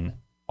 and then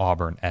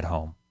Auburn at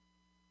home,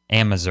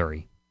 and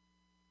Missouri.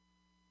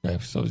 Okay,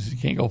 so you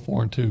can't go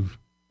 4-2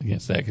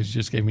 against that because you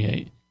just gave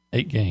me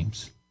eight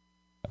games.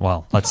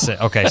 Well, let's say,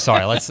 okay,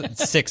 sorry, let's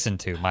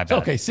 6-2. My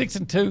bad. Okay,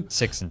 6-2.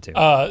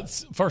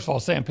 6-2. First of all,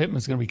 Sam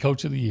Pittman's going to be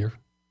Coach of the Year.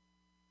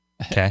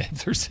 Okay,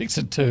 if they're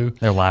 6-2.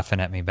 They're laughing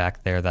at me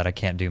back there that I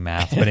can't do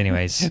math. But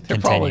anyways,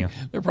 continue.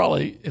 They're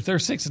probably if they're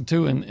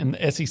 6-2 in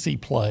the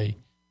SEC play,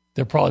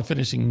 they're probably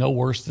finishing no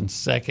worse than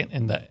 2nd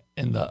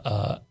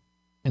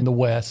in the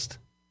West,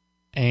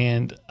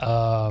 and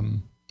I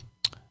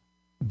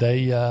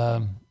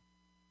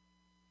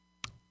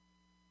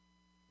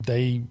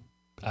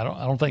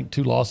don't think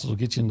 2 losses will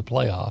get you in the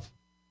playoff.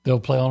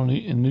 They'll play on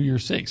in New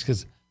Year's 6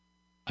 because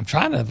I'm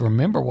trying to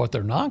remember what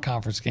their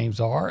non-conference games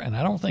are, and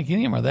I don't think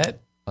any of them are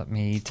that. Let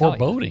me tell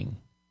foreboding. You.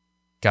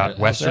 Got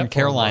Western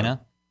Carolina,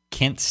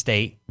 Kent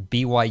State,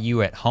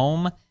 BYU at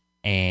home,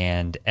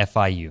 and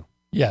FIU.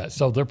 Yeah,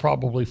 so they're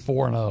probably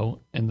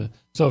 4-0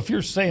 So if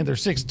you're saying they're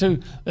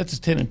 6-2, that's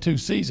a 10-2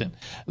 season.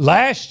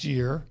 Last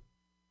year,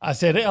 I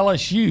said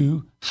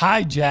LSU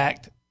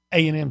hijacked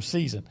A&M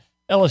season.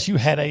 LSU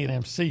had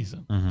A&M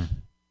season. Mm-hmm.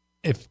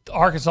 If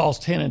Arkansas is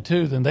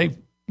 10-2, then they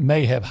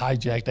may have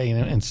hijacked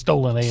A&M and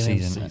stolen A&M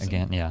season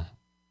again. Yeah.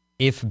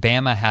 If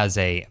Bama has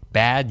a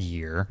bad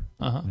year,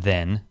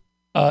 then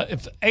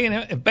if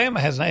Bama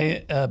has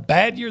a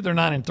bad year, they're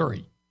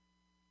 9-3.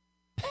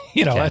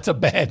 That's a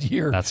bad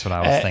year. That's what I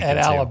was thinking at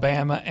too.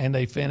 Alabama, and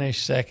they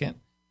finish 2nd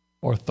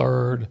or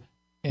 3rd,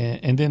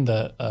 and then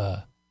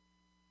there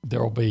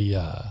will be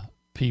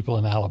people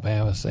in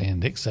Alabama saying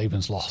Nick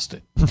Saban's lost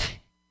it.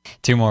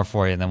 Two more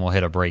for you, and then we'll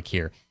hit a break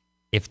here.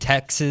 If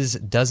Texas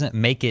doesn't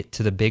make it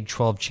to the Big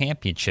 12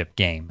 championship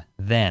game,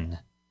 then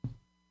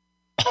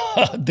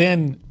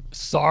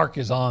Sark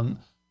is on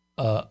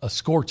a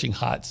scorching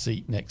hot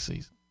seat next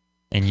season.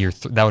 And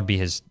that would be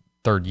his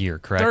third year,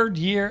 correct? Third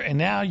year, and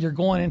now you're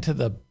going into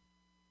the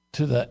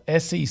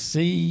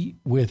SEC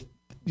with,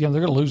 they're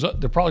going to lose.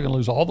 They're probably going to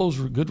lose all those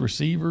good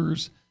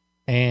receivers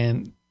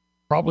and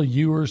probably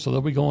Ewers, so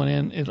they'll be going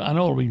in. I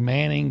know it'll be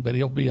Manning, but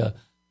he'll be a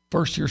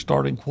first-year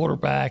starting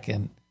quarterback,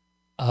 and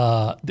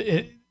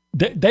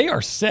they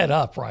are set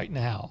up right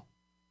now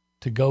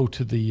to go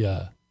to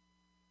the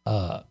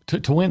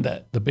to win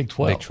the Big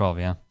 12. Big 12,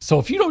 yeah. So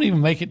if you don't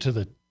even make it to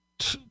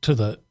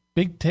the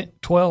Big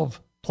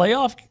 12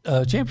 playoff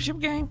championship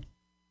game,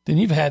 then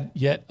you've had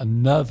yet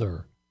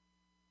another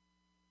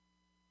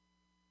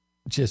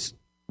just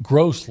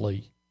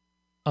grossly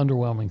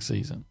underwhelming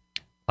season.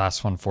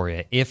 Last one for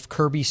you. If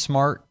Kirby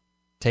Smart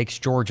takes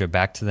Georgia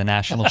back to the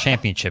national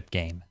championship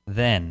game,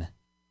 then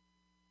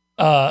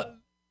I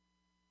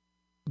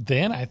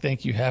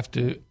think you have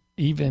to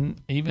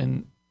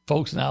even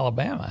folks in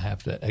Alabama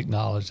have to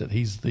acknowledge that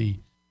he's the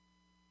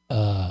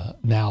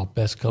now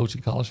best coach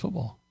in college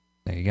football.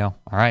 There you go.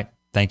 All right.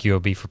 Thank you,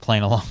 OB, for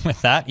playing along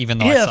with that, even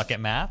though I suck at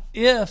math.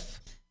 If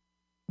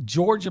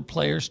Georgia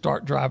players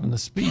start driving the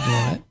speed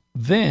limit,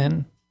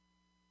 then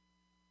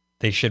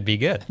they should be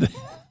good.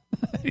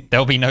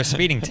 There'll be no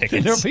speeding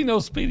tickets. There'll be no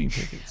speeding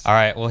tickets. All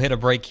right, we'll hit a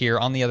break here.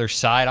 On the other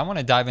side, I want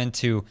to dive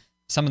into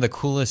some of the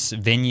coolest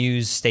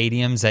venues,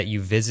 stadiums that you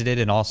visited,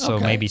 and also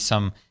maybe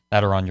some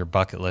that are on your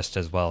bucket list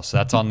as well. So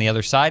that's on the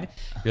other side.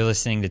 You're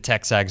listening to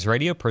Texags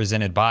Radio,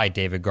 presented by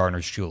David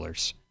Garner's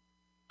Jewelers.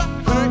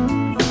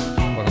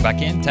 Welcome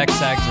back in.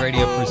 Texags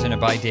Radio, presented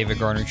by David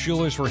Garner's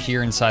Jewelers. We're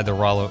here inside the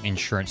Rollo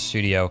Insurance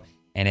Studio,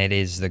 and it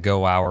is the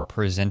Go Hour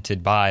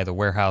presented by the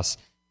Warehouse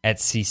at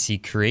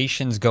CC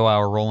Creations. Go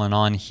Hour rolling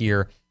on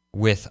here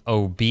with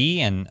OB.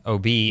 And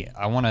OB,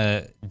 I want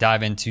to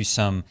dive into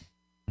some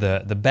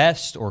the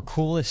best or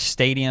coolest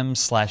stadiums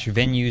 /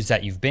 venues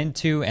that you've been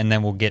to, and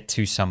then we'll get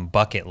to some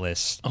bucket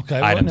list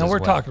items. Now we're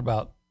talking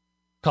about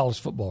college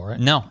football, right?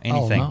 No,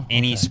 anything. No?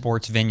 Any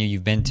sports venue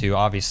you've been to,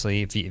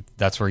 obviously, if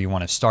that's where you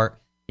want to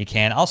start, you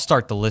can. I'll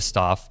start the list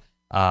off.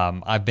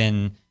 I've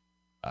been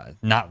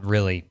not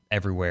really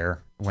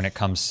everywhere when it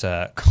comes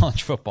to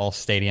college football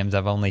stadiums.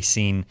 I've only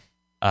seen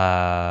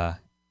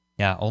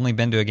only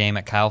been to a game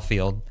at Kyle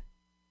Field.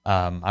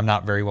 I'm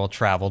not very well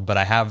traveled, but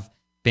I have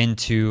been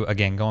to,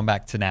 again, going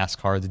back to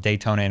NASCAR, the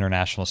Daytona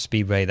International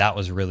Speedway. That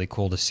was really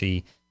cool to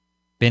see.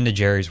 Been to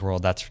Jerry's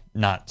World. That's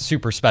not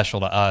super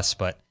special to us,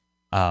 but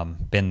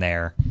been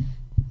there.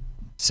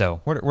 So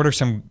what are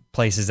some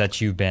places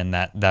that you've been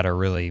that are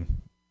really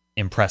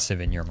impressive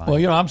in your mind?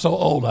 Well, I'm so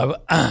old.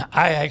 I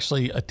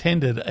actually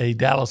attended a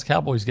Dallas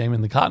Cowboys game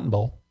in the Cotton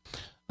Bowl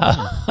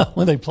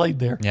when they played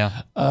there.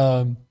 Yeah.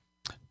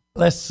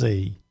 Let's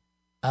see.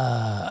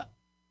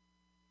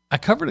 I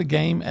covered a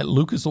game at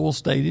Lucas Oil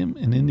Stadium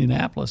in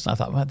Indianapolis, and I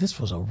thought, man, this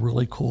was a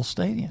really cool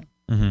stadium.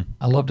 Mm-hmm.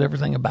 I loved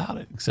everything about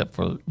it, except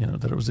for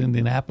that it was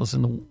Indianapolis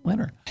in the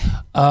winter.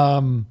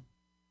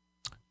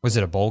 Was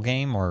it a bowl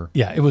game or?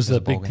 Yeah, it was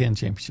the Big Ten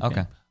championship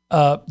game.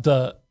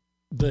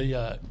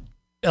 The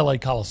L.A.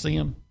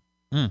 Coliseum.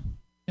 Yeah,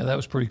 that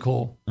was pretty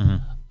cool.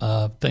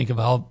 Mm-hmm. Think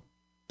about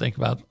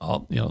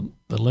all the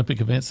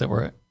Olympic events that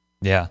were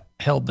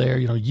held there,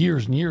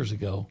 years and years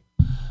ago.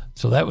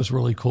 So that was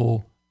really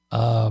cool.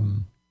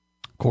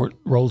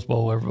 Rose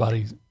Bowl,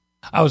 everybody.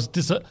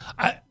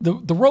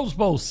 The Rose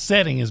Bowl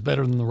setting is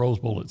better than the Rose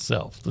Bowl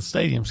itself. The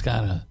stadium's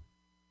kind of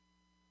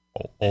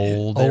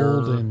old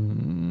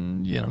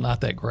and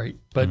not that great,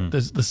 but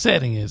the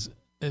setting is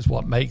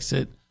what makes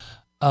it.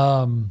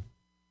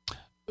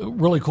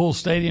 Really cool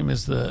stadium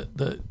is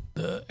the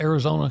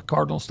Arizona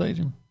Cardinal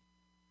Stadium.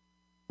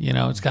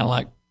 It's kind of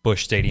like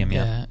Busch Stadium,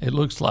 yeah. It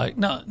looks like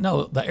no,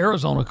 the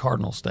Arizona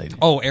Cardinal Stadium.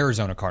 Oh,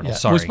 Arizona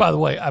Cardinals. Sorry. Which, by the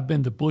way, I've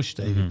been to Busch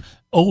Stadium,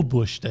 old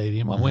Busch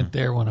Stadium. I went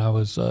there when I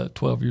was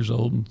 12 years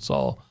old and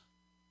saw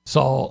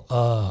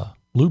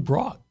Lou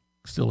Brock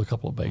steal a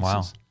couple of bases.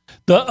 Wow.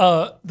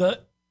 The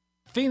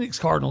Phoenix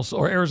Cardinals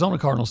or Arizona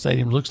Cardinal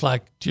Stadium looks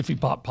like Jiffy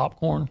Pop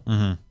popcorn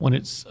when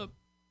it's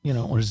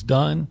when it's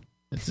done.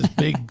 It's this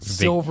big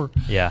silver.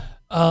 Yeah.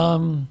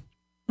 I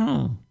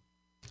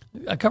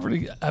didn't cover a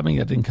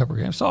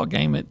game. I saw a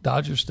game at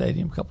Dodger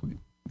Stadium, a couple of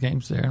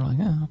games there. I'm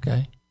like,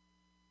 okay.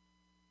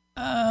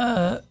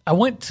 I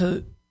went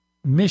to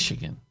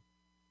Michigan.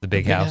 The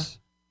Big House.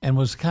 And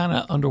was kind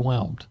of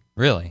underwhelmed.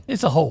 Really?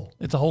 It's a hole.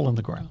 It's a hole in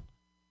the ground.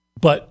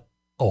 But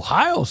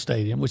Ohio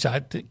Stadium, which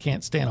I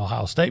can't stand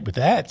Ohio State, but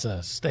that's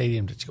a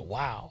stadium that you go,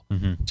 wow.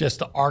 Just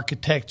the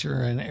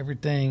architecture and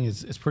everything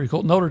is pretty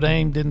cool. Notre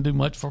Dame didn't do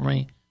much for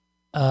me.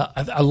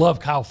 I love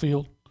Kyle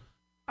Field.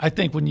 I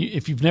think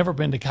if you've never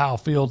been to Kyle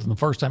Field and the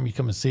first time you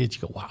come and see it,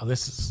 you go, wow,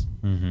 this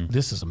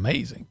is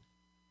amazing.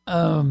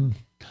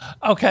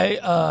 Okay.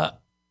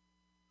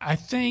 I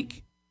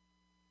think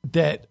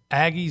that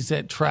Aggies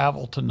that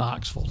travel to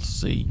Knoxville to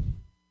see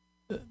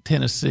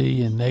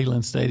Tennessee and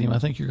Neyland Stadium, I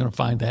think you're going to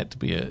find that to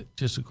be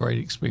just a great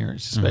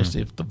experience,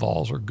 especially if the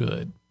Vols are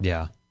good.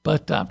 Yeah.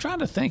 But I'm trying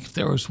to think if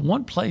there was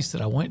one place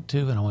that I went to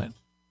and I went,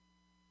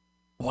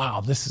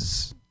 wow, this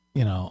is,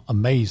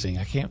 amazing.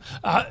 I can't.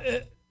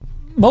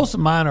 Most of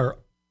mine are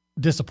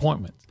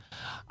disappointments.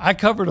 I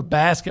covered a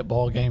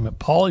basketball game at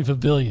Pauley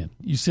Pavilion,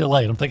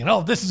 UCLA. And I'm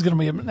thinking, this is going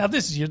to be now.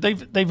 This is they've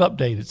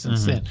updated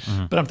since then.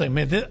 But I'm thinking,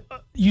 man,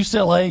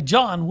 UCLA,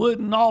 John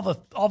Wooden, all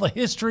the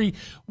history.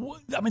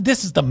 I mean,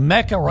 this is the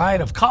mecca, right,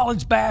 of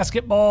college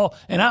basketball.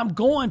 And I'm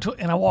going to,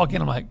 and I walk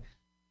in, I'm like,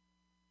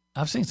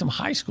 I've seen some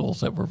high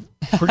schools that were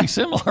pretty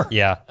similar.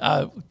 Yeah.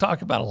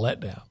 Talk about a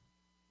letdown.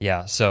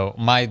 Yeah. So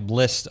my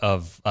list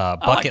of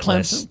bucket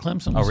lists.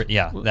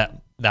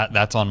 Clemson.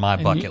 That's on my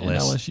bucket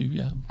list. LSU,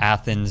 yeah.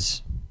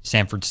 Athens,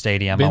 Sanford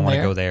Stadium. Been I want to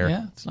there. go there.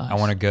 Yeah, it's nice. I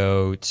want to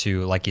go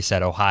to, like you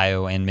said,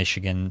 Ohio and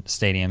Michigan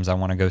stadiums. I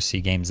want to go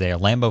see games there.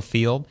 Lambeau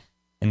Field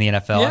in the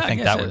NFL. I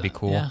think that would be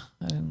cool. Yeah,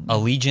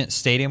 Allegiant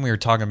Stadium. We were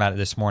talking about it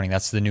this morning.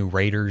 That's the new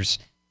Raiders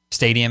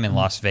Stadium in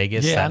Las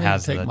Vegas. Yeah, that I need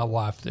has to take my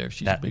wife there.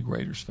 She's a big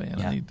Raiders fan.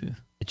 Yeah. I need to.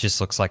 It just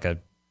looks like a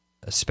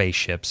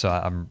spaceship, so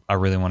I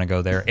really want to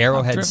go there.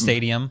 Arrowhead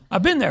Stadium.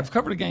 I've been there. I've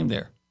covered a game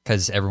there.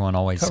 Because everyone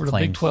always covered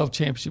claims a Big 12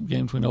 championship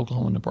game between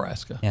Oklahoma and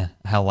Nebraska. Yeah,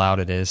 how loud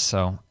it is.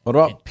 So what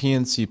about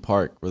PNC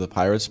Park where the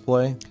Pirates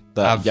play?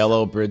 The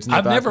yellow bridge in the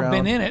background? I've never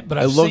been in it, but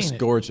I've seen it. It looks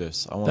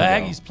gorgeous. I want the to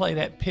Aggies play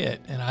that pit,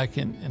 and I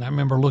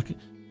remember looking.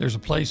 There's a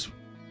place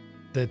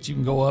that you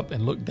can go up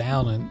and look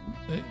down, and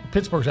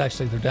Pittsburgh's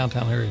actually, their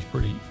downtown area is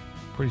pretty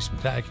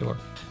spectacular.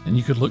 And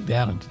you could look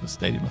down into the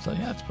stadium and say,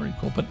 yeah, it's pretty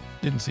cool, but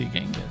didn't see a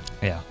game there.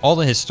 Yeah, all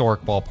the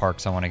historic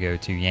ballparks I want to go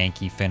to,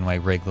 Yankee, Fenway,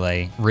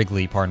 Wrigley,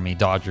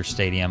 Dodger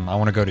Stadium. I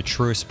want to go to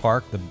Truist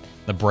Park.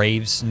 The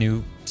Braves'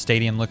 new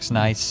stadium looks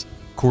nice.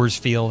 Coors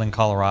Field in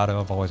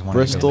Colorado, I've always wanted to go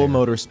Bristol there.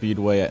 Motor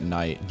Speedway at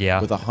night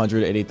with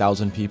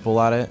 180,000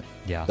 people at it.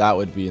 Yeah. That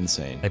would be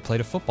insane. They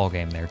played a football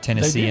game there.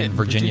 Tennessee and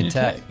Virginia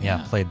Tech.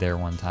 Yeah, played there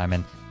one time.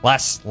 And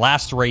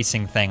last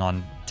racing thing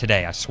on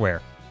today, I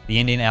swear. The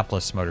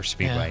Indianapolis Motor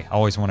Speedway. I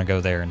always want to go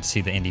there and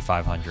see the Indy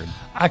 500.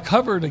 I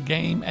covered a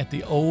game at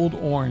the old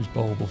Orange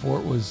Bowl before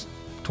it was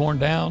torn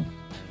down,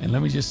 and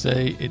let me just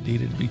say it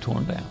needed to be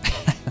torn down.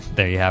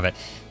 There you have it.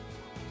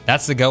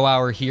 That's the Go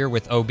Hour here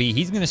with OB.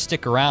 He's going to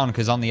stick around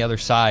because on the other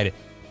side,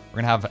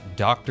 we're going to have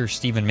Dr.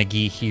 Stephen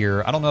McGee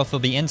here. I don't know if he'll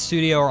be in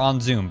studio or on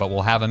Zoom, but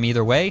we'll have him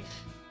either way.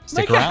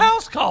 Stick around. Make a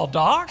house call,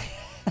 Doc.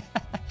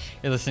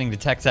 You're listening to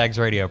Texags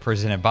Radio,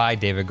 presented by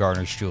David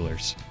Gardner's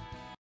Jewelers.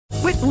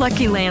 With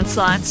Lucky Land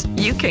Slots,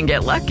 you can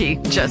get lucky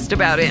just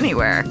about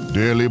anywhere.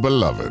 Dearly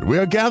beloved, we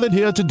are gathered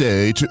here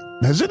today to...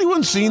 Has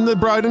anyone seen the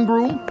bride and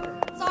groom?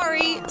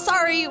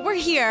 Sorry, we're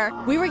here.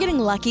 We were getting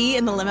lucky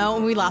in the limo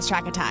and we lost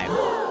track of time.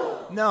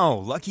 No,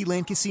 Lucky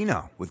Land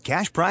Casino, with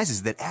cash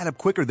prizes that add up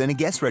quicker than a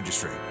guest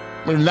registry.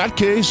 In that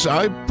case,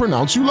 I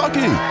pronounce you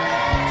lucky.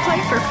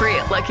 Play for free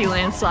at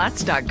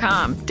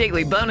LuckyLandSlots.com.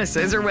 Daily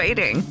bonuses are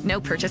waiting. No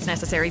purchase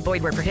necessary.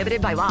 Void where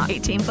prohibited by law.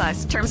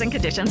 18+. Terms and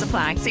conditions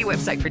apply. See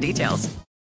website for details.